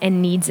wants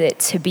and needs it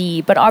to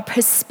be. But our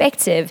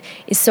perspective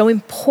is so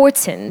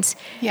important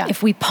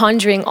if we're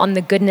pondering on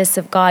the goodness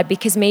of God,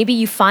 because maybe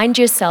you find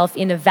yourself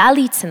in a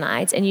valley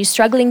tonight and you're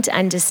struggling to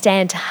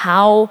understand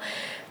how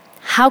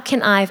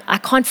can I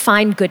can't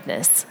find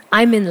goodness.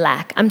 I'm in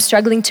lack. I'm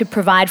struggling to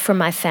provide for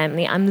my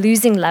family. I'm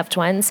losing loved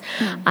ones.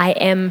 I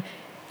am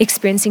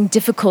experiencing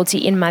difficulty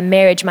in my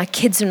marriage. My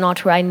kids are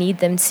not where I need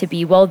them to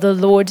be. Well, the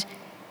Lord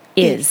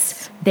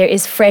is. There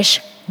is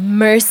fresh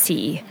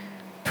mercy.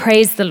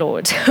 Praise the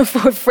Lord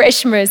for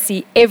fresh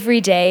mercy every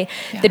day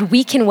that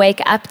we can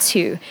wake up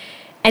to.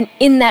 And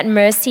in that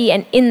mercy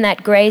and in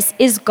that grace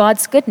is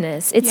God's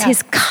goodness. It's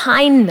His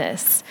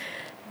kindness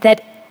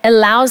that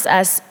allows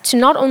us to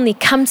not only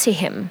come to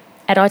Him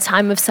at our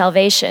time of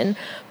salvation,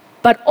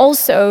 but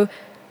also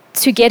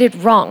to get it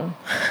wrong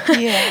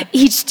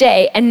each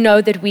day and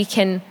know that we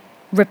can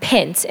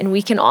repent and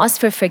we can ask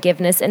for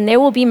forgiveness, and there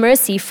will be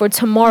mercy for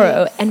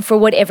tomorrow and for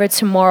whatever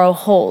tomorrow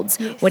holds,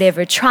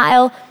 whatever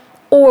trial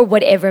or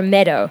whatever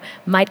meadow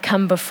might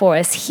come before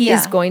us. He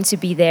is going to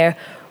be there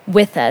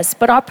with us.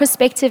 But our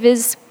perspective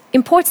is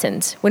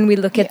important when we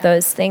look at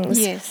those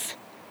things.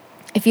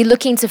 If you're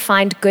looking to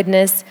find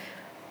goodness,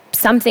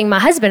 something my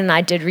husband and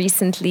I did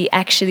recently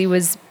actually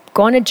was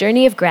go on a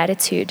journey of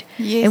gratitude.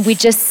 And we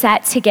just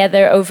sat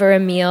together over a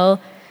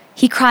meal.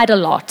 He cried a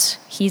lot.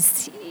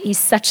 He's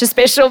such a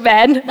special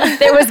man.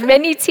 There was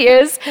many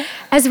tears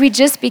as we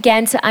just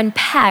began to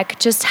unpack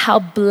just how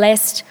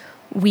blessed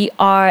we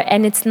are.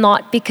 And it's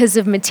not because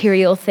of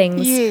material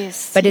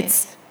things, but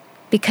it's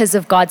because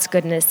of God's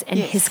goodness and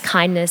His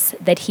kindness,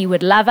 that He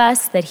would love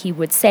us, that He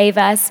would save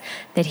us,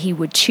 that He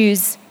would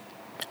choose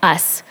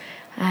us.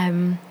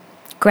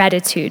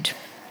 Gratitude.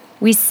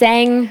 We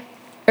sang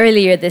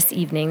earlier this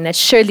evening that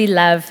surely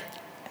love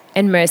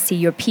and mercy,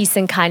 your peace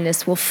and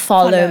kindness will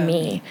follow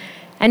me.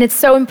 And it's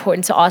so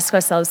important to ask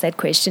ourselves that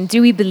question.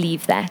 Do we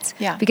believe that?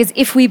 Because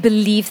if we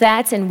believe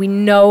that and we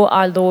know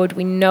our Lord,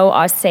 we know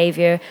our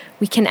Savior,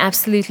 we can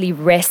absolutely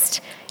rest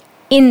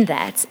in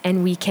that,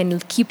 and we can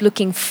keep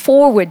looking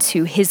forward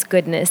to His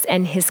goodness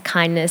and His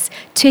kindness,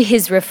 to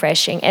His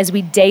refreshing as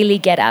we daily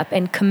get up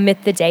and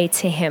commit the day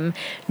to Him,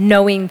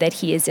 knowing that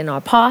He is in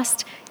our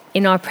past,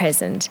 in our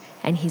present,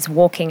 and He's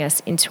walking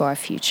us into our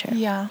future.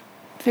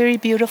 Very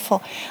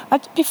beautiful.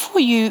 Before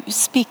you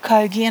speak,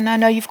 Kogi, and I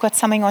know you've got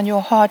something on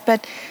your heart,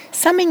 but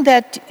something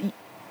that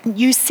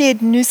you said,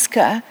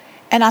 Nuska,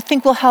 and I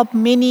think will help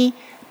many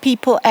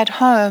people at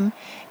home,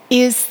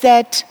 is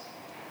that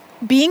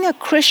being a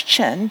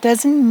Christian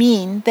doesn't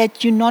mean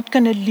that you're not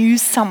going to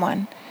lose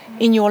someone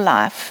in your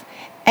life.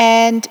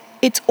 And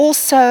it's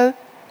also,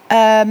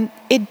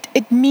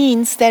 it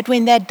means that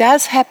when that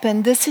does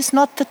happen, this is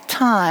not the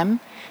time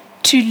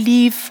to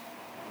leave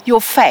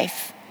your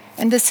faith.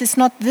 And this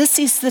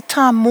is the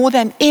time more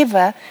than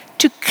ever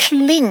to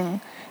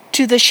cling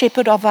to the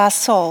shepherd of our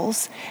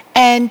souls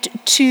and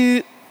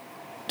to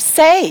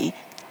say,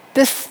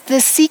 the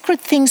secret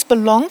things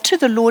belong to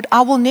the Lord.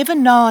 I will never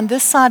know on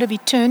this side of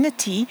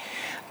eternity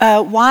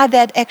why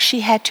that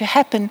actually had to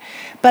happen,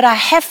 but I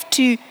have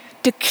to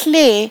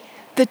declare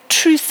the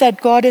truth that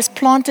God has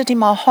planted in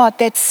my heart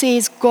that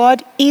says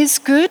God is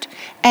good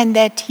and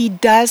that He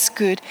does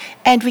good.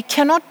 And we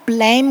cannot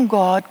blame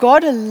God.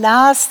 God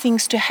allows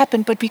things to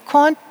happen, but we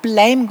can't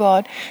blame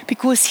God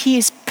because He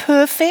is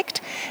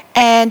perfect,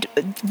 and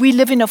we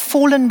live in a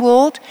fallen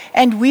world,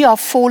 and we are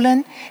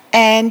fallen,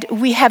 and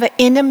we have an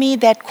enemy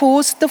that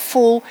caused the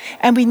fall,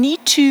 and we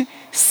need to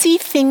see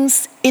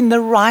things in the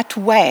right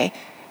way.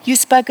 You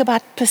spoke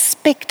about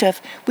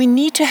perspective. We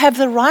need to have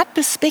the right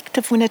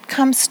perspective when it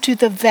comes to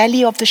the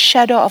valley of the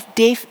shadow of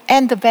death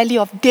and the valley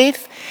of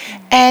death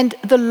and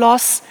the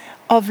loss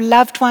of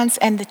loved ones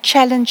and the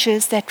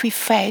challenges that we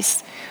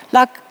face.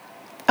 Like,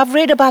 I've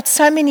read about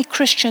so many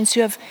Christians who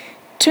have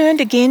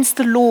turned against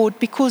the Lord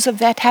because of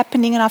that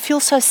happening, and I feel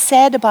so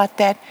sad about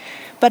that.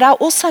 But I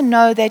also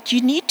know that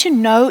you need to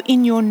know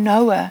in your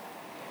knower,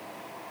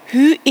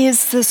 who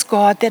is this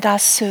God that I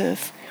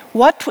serve?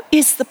 What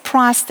is the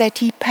price that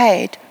He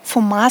paid for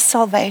my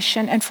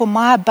salvation and for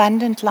my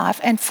abundant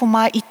life and for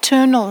my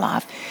eternal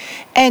life?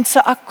 And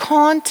so I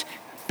can't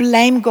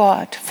blame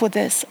God for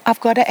this. I've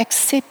got to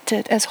accept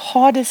it as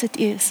hard as it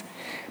is.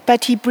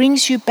 But He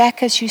brings you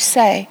back, as you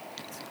say,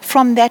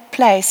 from that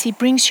place. He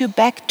brings you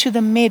back to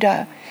the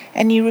meadow.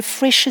 and He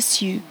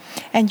refreshes you.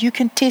 And you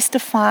can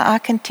testify, I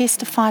can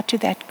testify to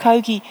that,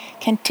 Kogi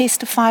can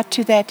testify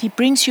to that. He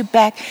brings you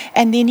back,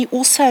 and then He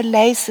also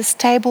lays this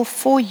table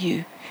for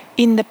you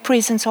in the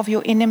presence of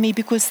your enemy,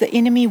 because the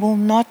enemy will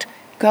not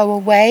go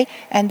away,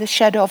 and the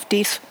shadow of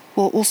death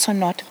will also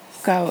not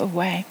go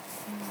away.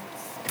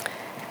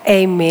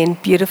 Amen.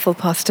 Beautiful,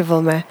 Pastor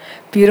Wilma.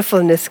 Beautiful,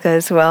 Niska,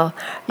 as well.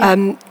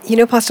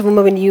 Yeah. Pastor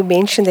Wilma, when you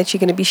mentioned that you're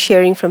going to be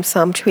sharing from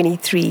Psalm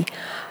 23,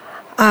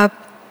 I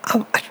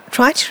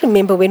tried to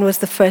remember when was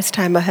the first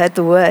time I heard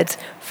the words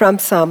from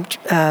Psalm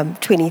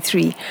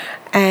 23.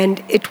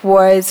 And it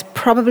was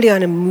probably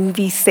on a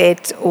movie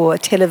set or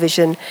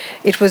television.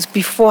 It was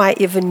before I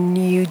even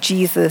knew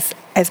Jesus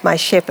as my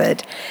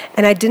shepherd.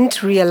 And I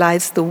didn't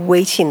realize the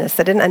weightiness.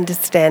 I didn't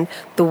understand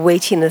the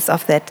weightiness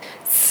of that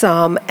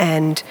psalm,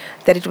 and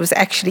that it was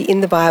actually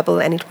in the Bible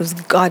and it was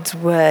God's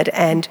word.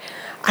 And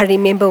I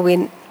remember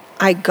when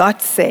I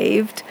got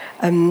saved,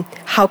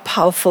 how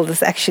powerful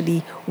this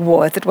actually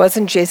was. It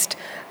wasn't just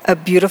a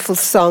beautiful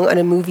song on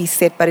a movie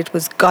set, but it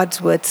was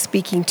God's word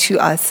speaking to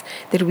us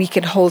that we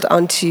can hold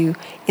on to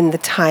in the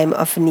time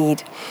of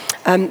need.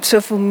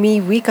 So for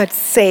me, we got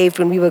saved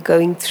when we were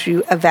going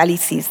through a valley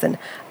season,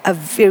 a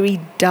very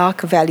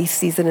dark valley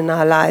season in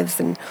our lives.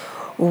 And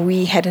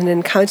we had an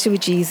encounter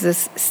with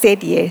Jesus,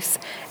 said yes,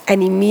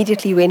 and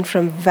immediately went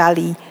from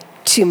valley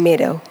to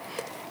meadow.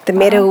 The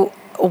meadow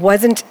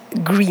wasn't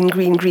green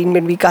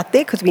when we got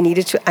there, because we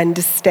needed to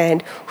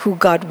understand who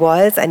God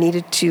was. I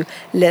needed to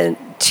learn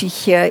to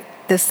hear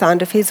the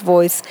sound of His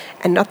voice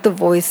and not the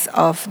voice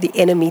of the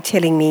enemy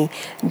telling me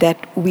that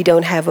we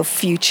don't have a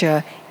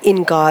future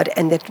in God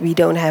and that we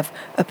don't have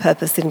a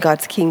purpose in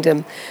God's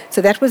kingdom.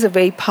 So that was a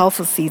very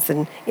powerful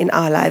season in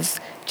our lives.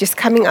 Just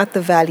coming out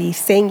the valley,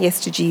 saying yes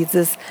to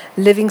Jesus,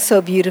 living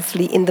so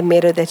beautifully in the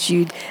meadow that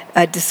you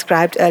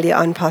described earlier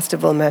on, Pastor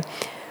Wilma.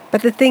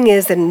 But the thing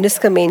is, and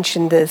Niska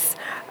mentioned this,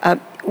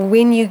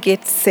 when you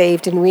get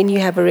saved and when you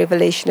have a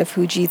revelation of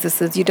who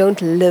Jesus is, you don't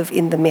live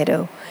in the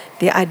meadow.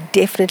 There are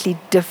definitely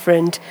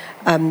different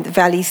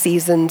valley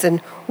seasons,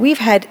 and we've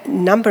had a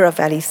number of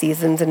valley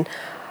seasons. And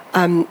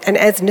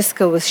as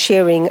Niska was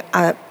sharing,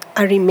 I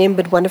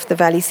remembered one of the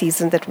valley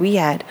seasons that we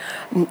had.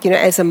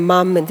 As a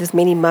mum, and there's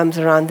many mums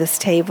around this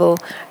table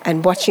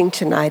and watching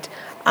tonight,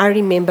 I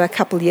remember a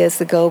couple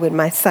years ago when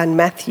my son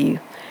Matthew,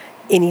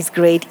 in his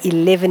grade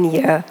 11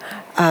 year,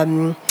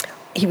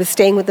 he was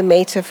staying with a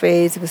mate of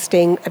his, he was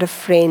staying at a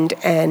friend,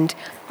 and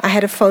I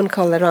had a phone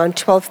call around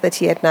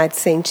 12:30 at night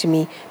saying to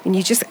me,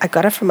 I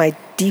got up from my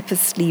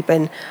deepest sleep,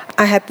 and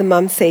I had the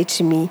mum say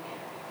to me,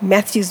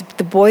 Matthew's,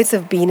 the boys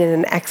have been in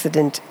an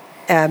accident.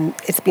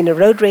 It's been a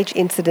road rage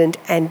incident,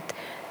 and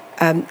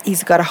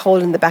he's got a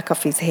hole in the back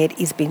of his head.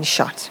 He's been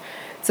shot.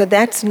 So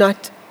that's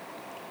not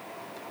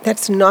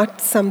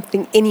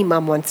something any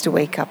mum wants to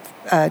wake up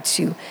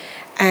to.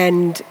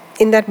 And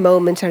in that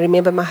moment, I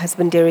remember my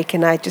husband Derek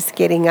and I just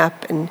getting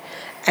up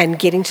and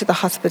getting to the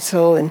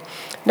hospital, and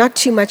not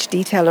too much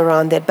detail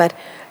around that, but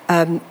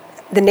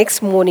the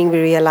next morning we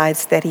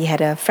realized that he had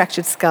a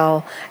fractured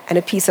skull, and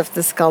a piece of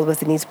the skull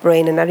was in his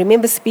brain. And I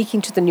remember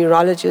speaking to the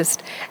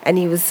neurologist, and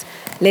he was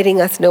letting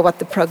us know what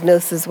the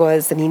prognosis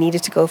was, and he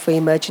needed to go for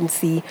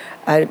emergency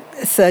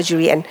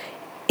surgery. And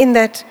in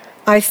that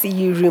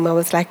ICU room, I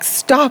was like,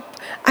 stop,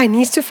 I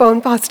need to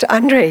phone Pastor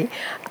Andre.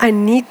 I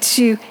need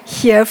to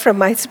hear from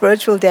my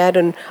spiritual dad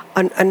on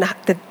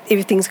that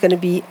everything's going to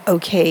be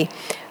okay.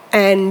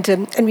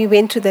 And we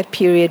went through that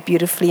period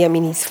beautifully. I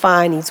mean, he's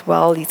fine, he's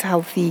well, he's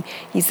healthy,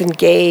 he's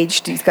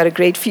engaged, he's got a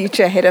great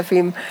future ahead of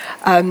him.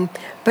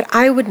 But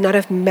I would not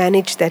have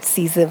managed that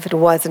season if it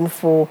wasn't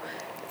for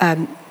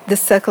the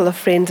circle of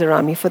friends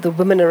around me, for the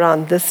women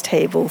around this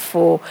table,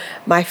 for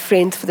my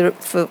friends,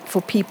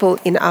 for people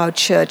in our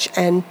church.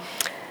 And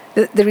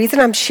the reason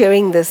I'm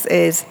sharing this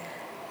is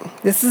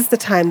the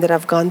time that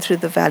I've gone through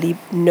the valley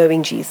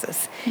knowing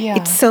Jesus. Yeah.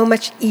 It's so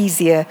much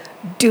easier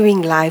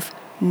doing life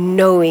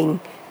knowing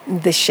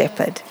the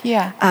shepherd.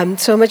 Yeah.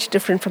 So much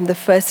different from the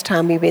first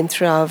time we went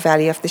through our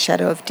valley of the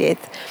shadow of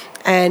death.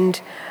 And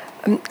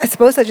I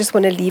suppose I just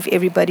want to leave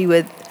everybody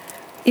with,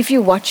 if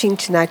you're watching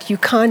tonight, you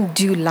can't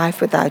do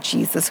life without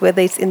Jesus,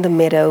 whether it's in the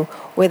meadow,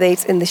 whether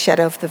it's in the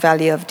shadow of the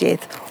valley of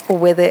death, or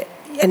whether,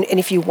 and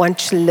if you want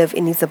to live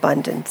in His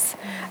abundance.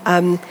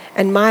 And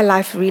my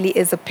life really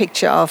is a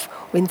picture of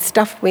when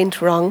stuff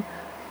went wrong,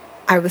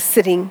 I was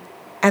sitting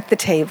at the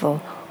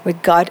table where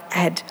God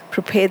had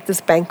prepared this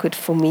banquet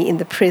for me in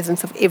the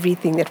presence of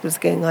everything that was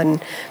going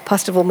on.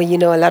 Pastor Wilma, you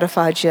know a lot of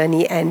our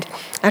journey, and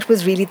that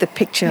was really the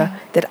picture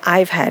that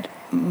I've had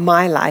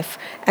my life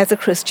as a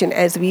Christian,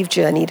 as we've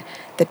journeyed,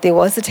 that there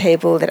was a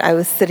table, that I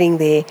was sitting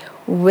there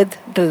with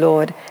the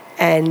Lord,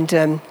 and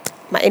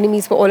my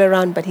enemies were all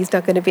around, but He's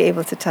not going to be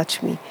able to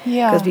touch me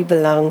because we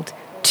belonged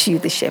to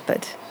the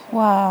shepherd.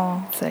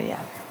 Wow. So,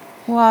 yeah.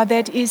 Wow,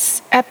 that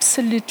is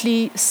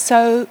absolutely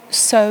so,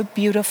 so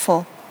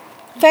beautiful.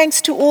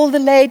 Thanks to all the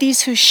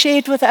ladies who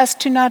shared with us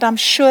tonight. I'm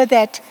sure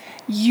that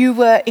you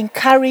were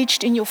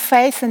encouraged in your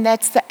faith, and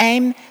that's the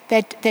aim,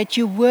 that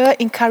you were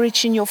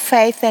encouraged in your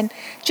faith, and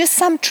just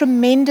some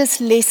tremendous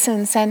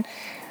lessons. And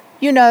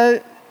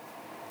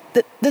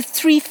the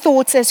three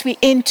thoughts as we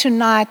end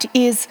tonight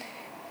is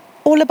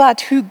all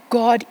about who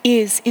God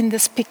is in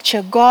this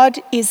picture. God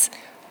is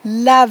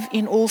love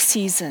in all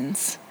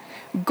seasons.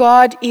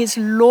 God is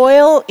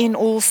loyal in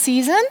all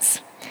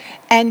seasons.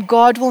 And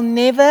God will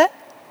never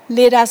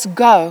let us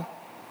go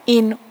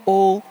in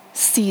all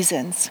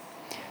seasons.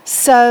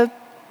 So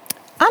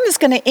I'm just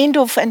going to end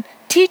off and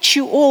teach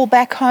you all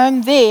back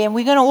home there. And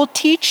we're going to all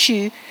teach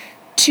you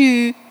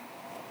to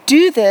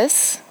do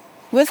this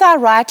with our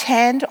right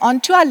hand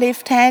onto our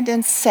left hand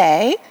and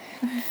say,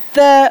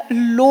 the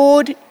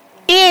Lord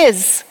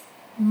is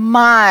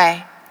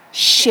my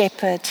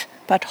shepherd.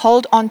 But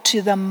hold on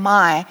to the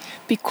my,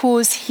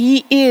 because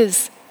he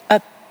is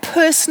a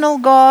personal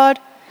God,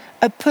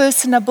 a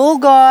personable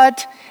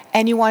God,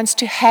 and he wants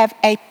to have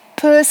a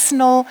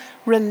personal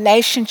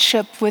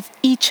relationship with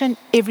each and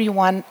every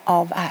one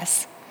of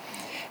us.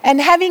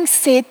 And having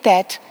said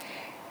that,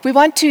 we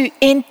want to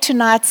end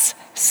tonight's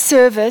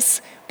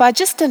service by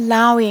just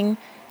allowing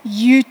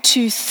you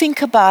to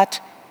think about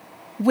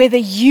whether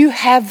you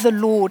have the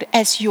Lord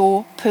as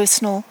your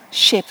personal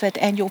shepherd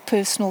and your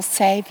personal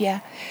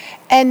savior.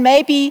 And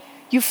maybe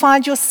you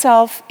find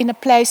yourself in a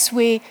place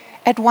where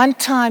at one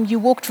time you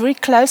walked very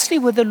closely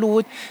with the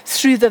Lord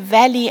through the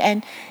valley,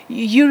 and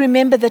you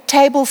remember the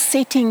table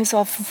settings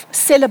of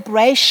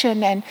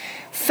celebration and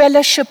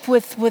fellowship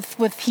with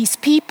his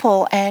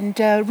people, and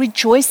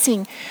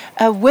rejoicing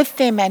with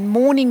them and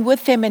mourning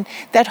with them, and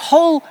that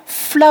whole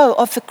flow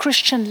of the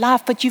Christian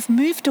life. But you've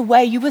moved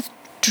away, you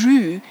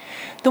withdrew.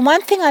 The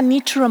one thing I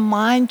need to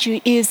remind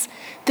you is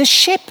the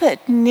shepherd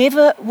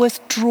never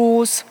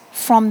withdraws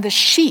from the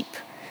sheep.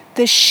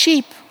 The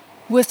sheep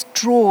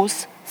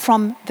withdraws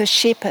from the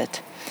shepherd.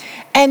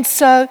 And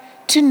so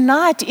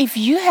tonight, if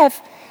you have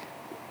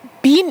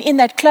been in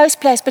that close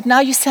place, but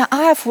now you say,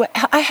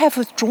 I have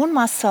withdrawn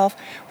myself,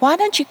 why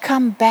don't you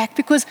come back?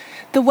 Because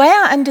the way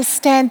I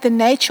understand the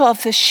nature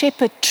of the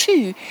shepherd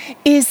too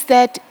is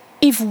that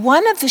if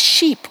one of the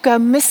sheep go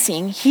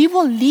missing, he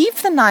will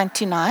leave the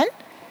 99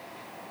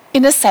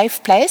 in a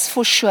safe place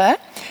for sure,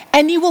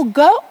 and he will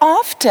go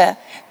after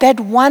that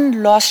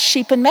one lost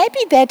sheep. And maybe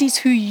that is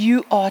who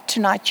you are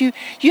tonight. You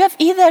have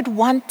either at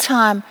one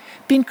time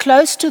been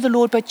close to the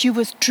Lord, but you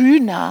withdrew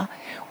now,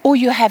 or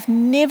you have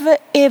never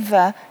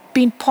ever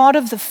been part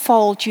of the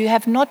fold. You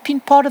have not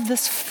been part of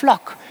this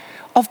flock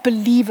of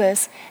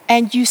believers,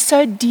 and you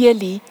so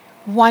dearly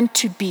want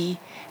to be.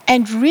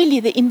 And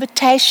really the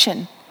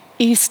invitation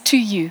is to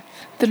you.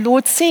 The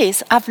Lord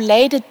says, I've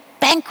laid a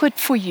banquet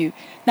for you.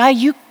 Now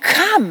you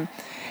come.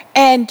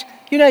 And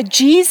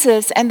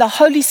Jesus and the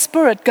Holy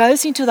Spirit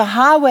goes into the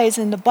highways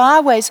and the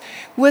byways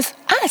with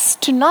us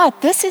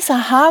tonight. This is a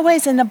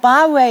highways and a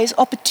byways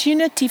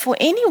opportunity for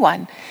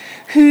anyone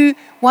who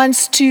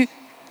wants to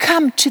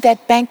come to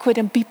that banquet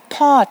and be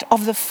part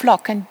of the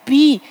flock and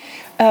be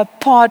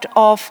part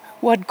of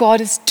what God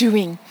is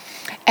doing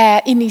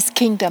in his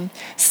kingdom.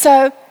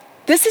 So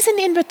this is an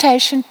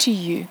invitation to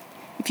you.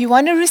 If you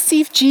want to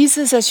receive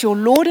Jesus as your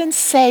Lord and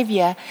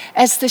Savior,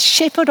 as the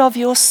shepherd of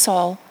your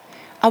soul,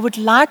 I would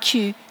like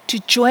you to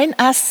join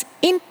us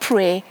in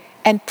prayer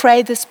and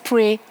pray this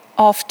prayer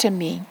after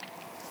me.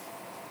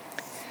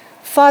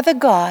 Father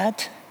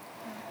God,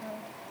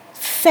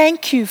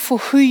 thank you for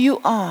who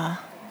you are.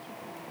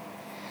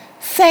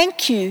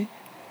 Thank you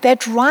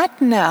that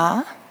right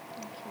now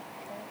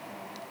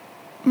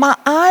my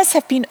eyes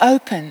have been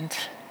opened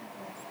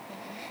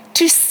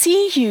to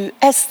see you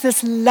as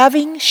this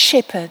loving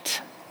shepherd,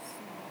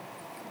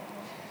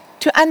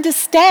 to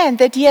understand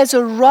that he has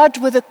a rod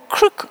with a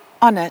crook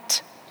on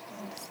it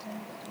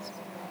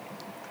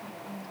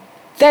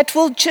that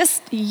will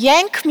just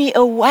yank me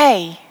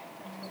away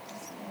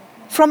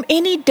from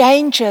any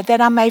danger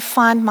that I may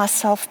find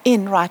myself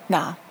in right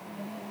now.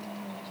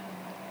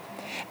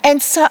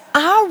 And so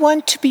I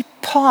want to be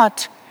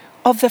part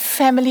of the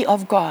family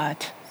of God.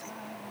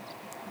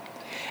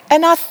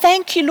 And I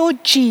thank you,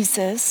 Lord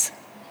Jesus,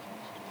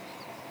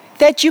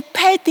 that you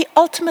paid the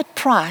ultimate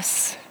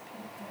price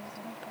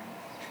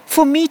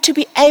for me to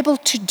be able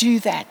to do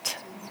that.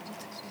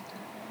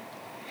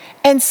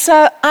 And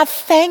so I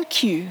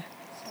thank you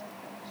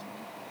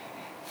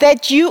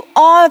that you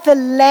are the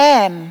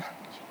Lamb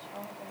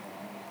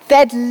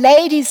that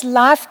laid his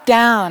life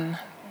down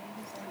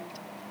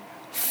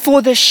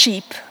for the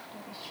sheep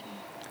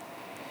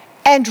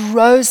and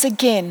rose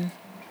again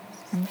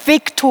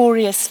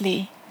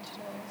victoriously.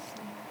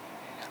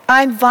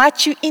 I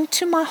invite you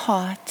into my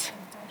heart.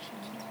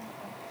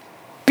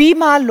 Be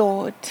my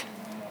Lord.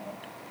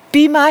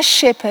 Be my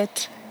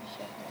shepherd.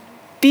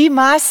 Be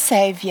my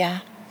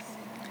Savior.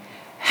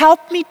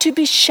 Help me to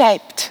be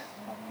shaped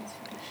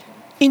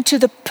into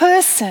the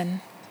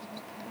person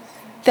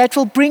that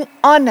will bring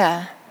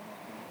honor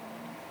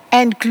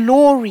and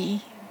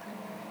glory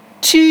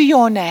to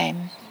your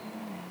name.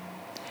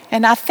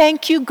 And I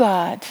thank you,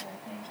 God,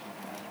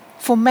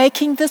 for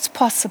making this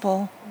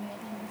possible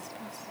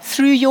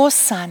through your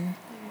Son.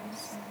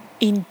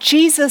 In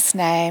Jesus'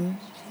 name,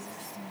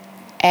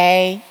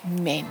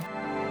 amen.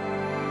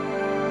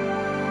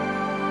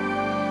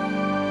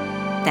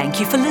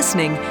 Thank you for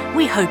listening.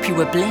 We hope you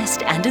were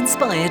blessed and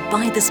inspired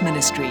by this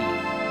ministry.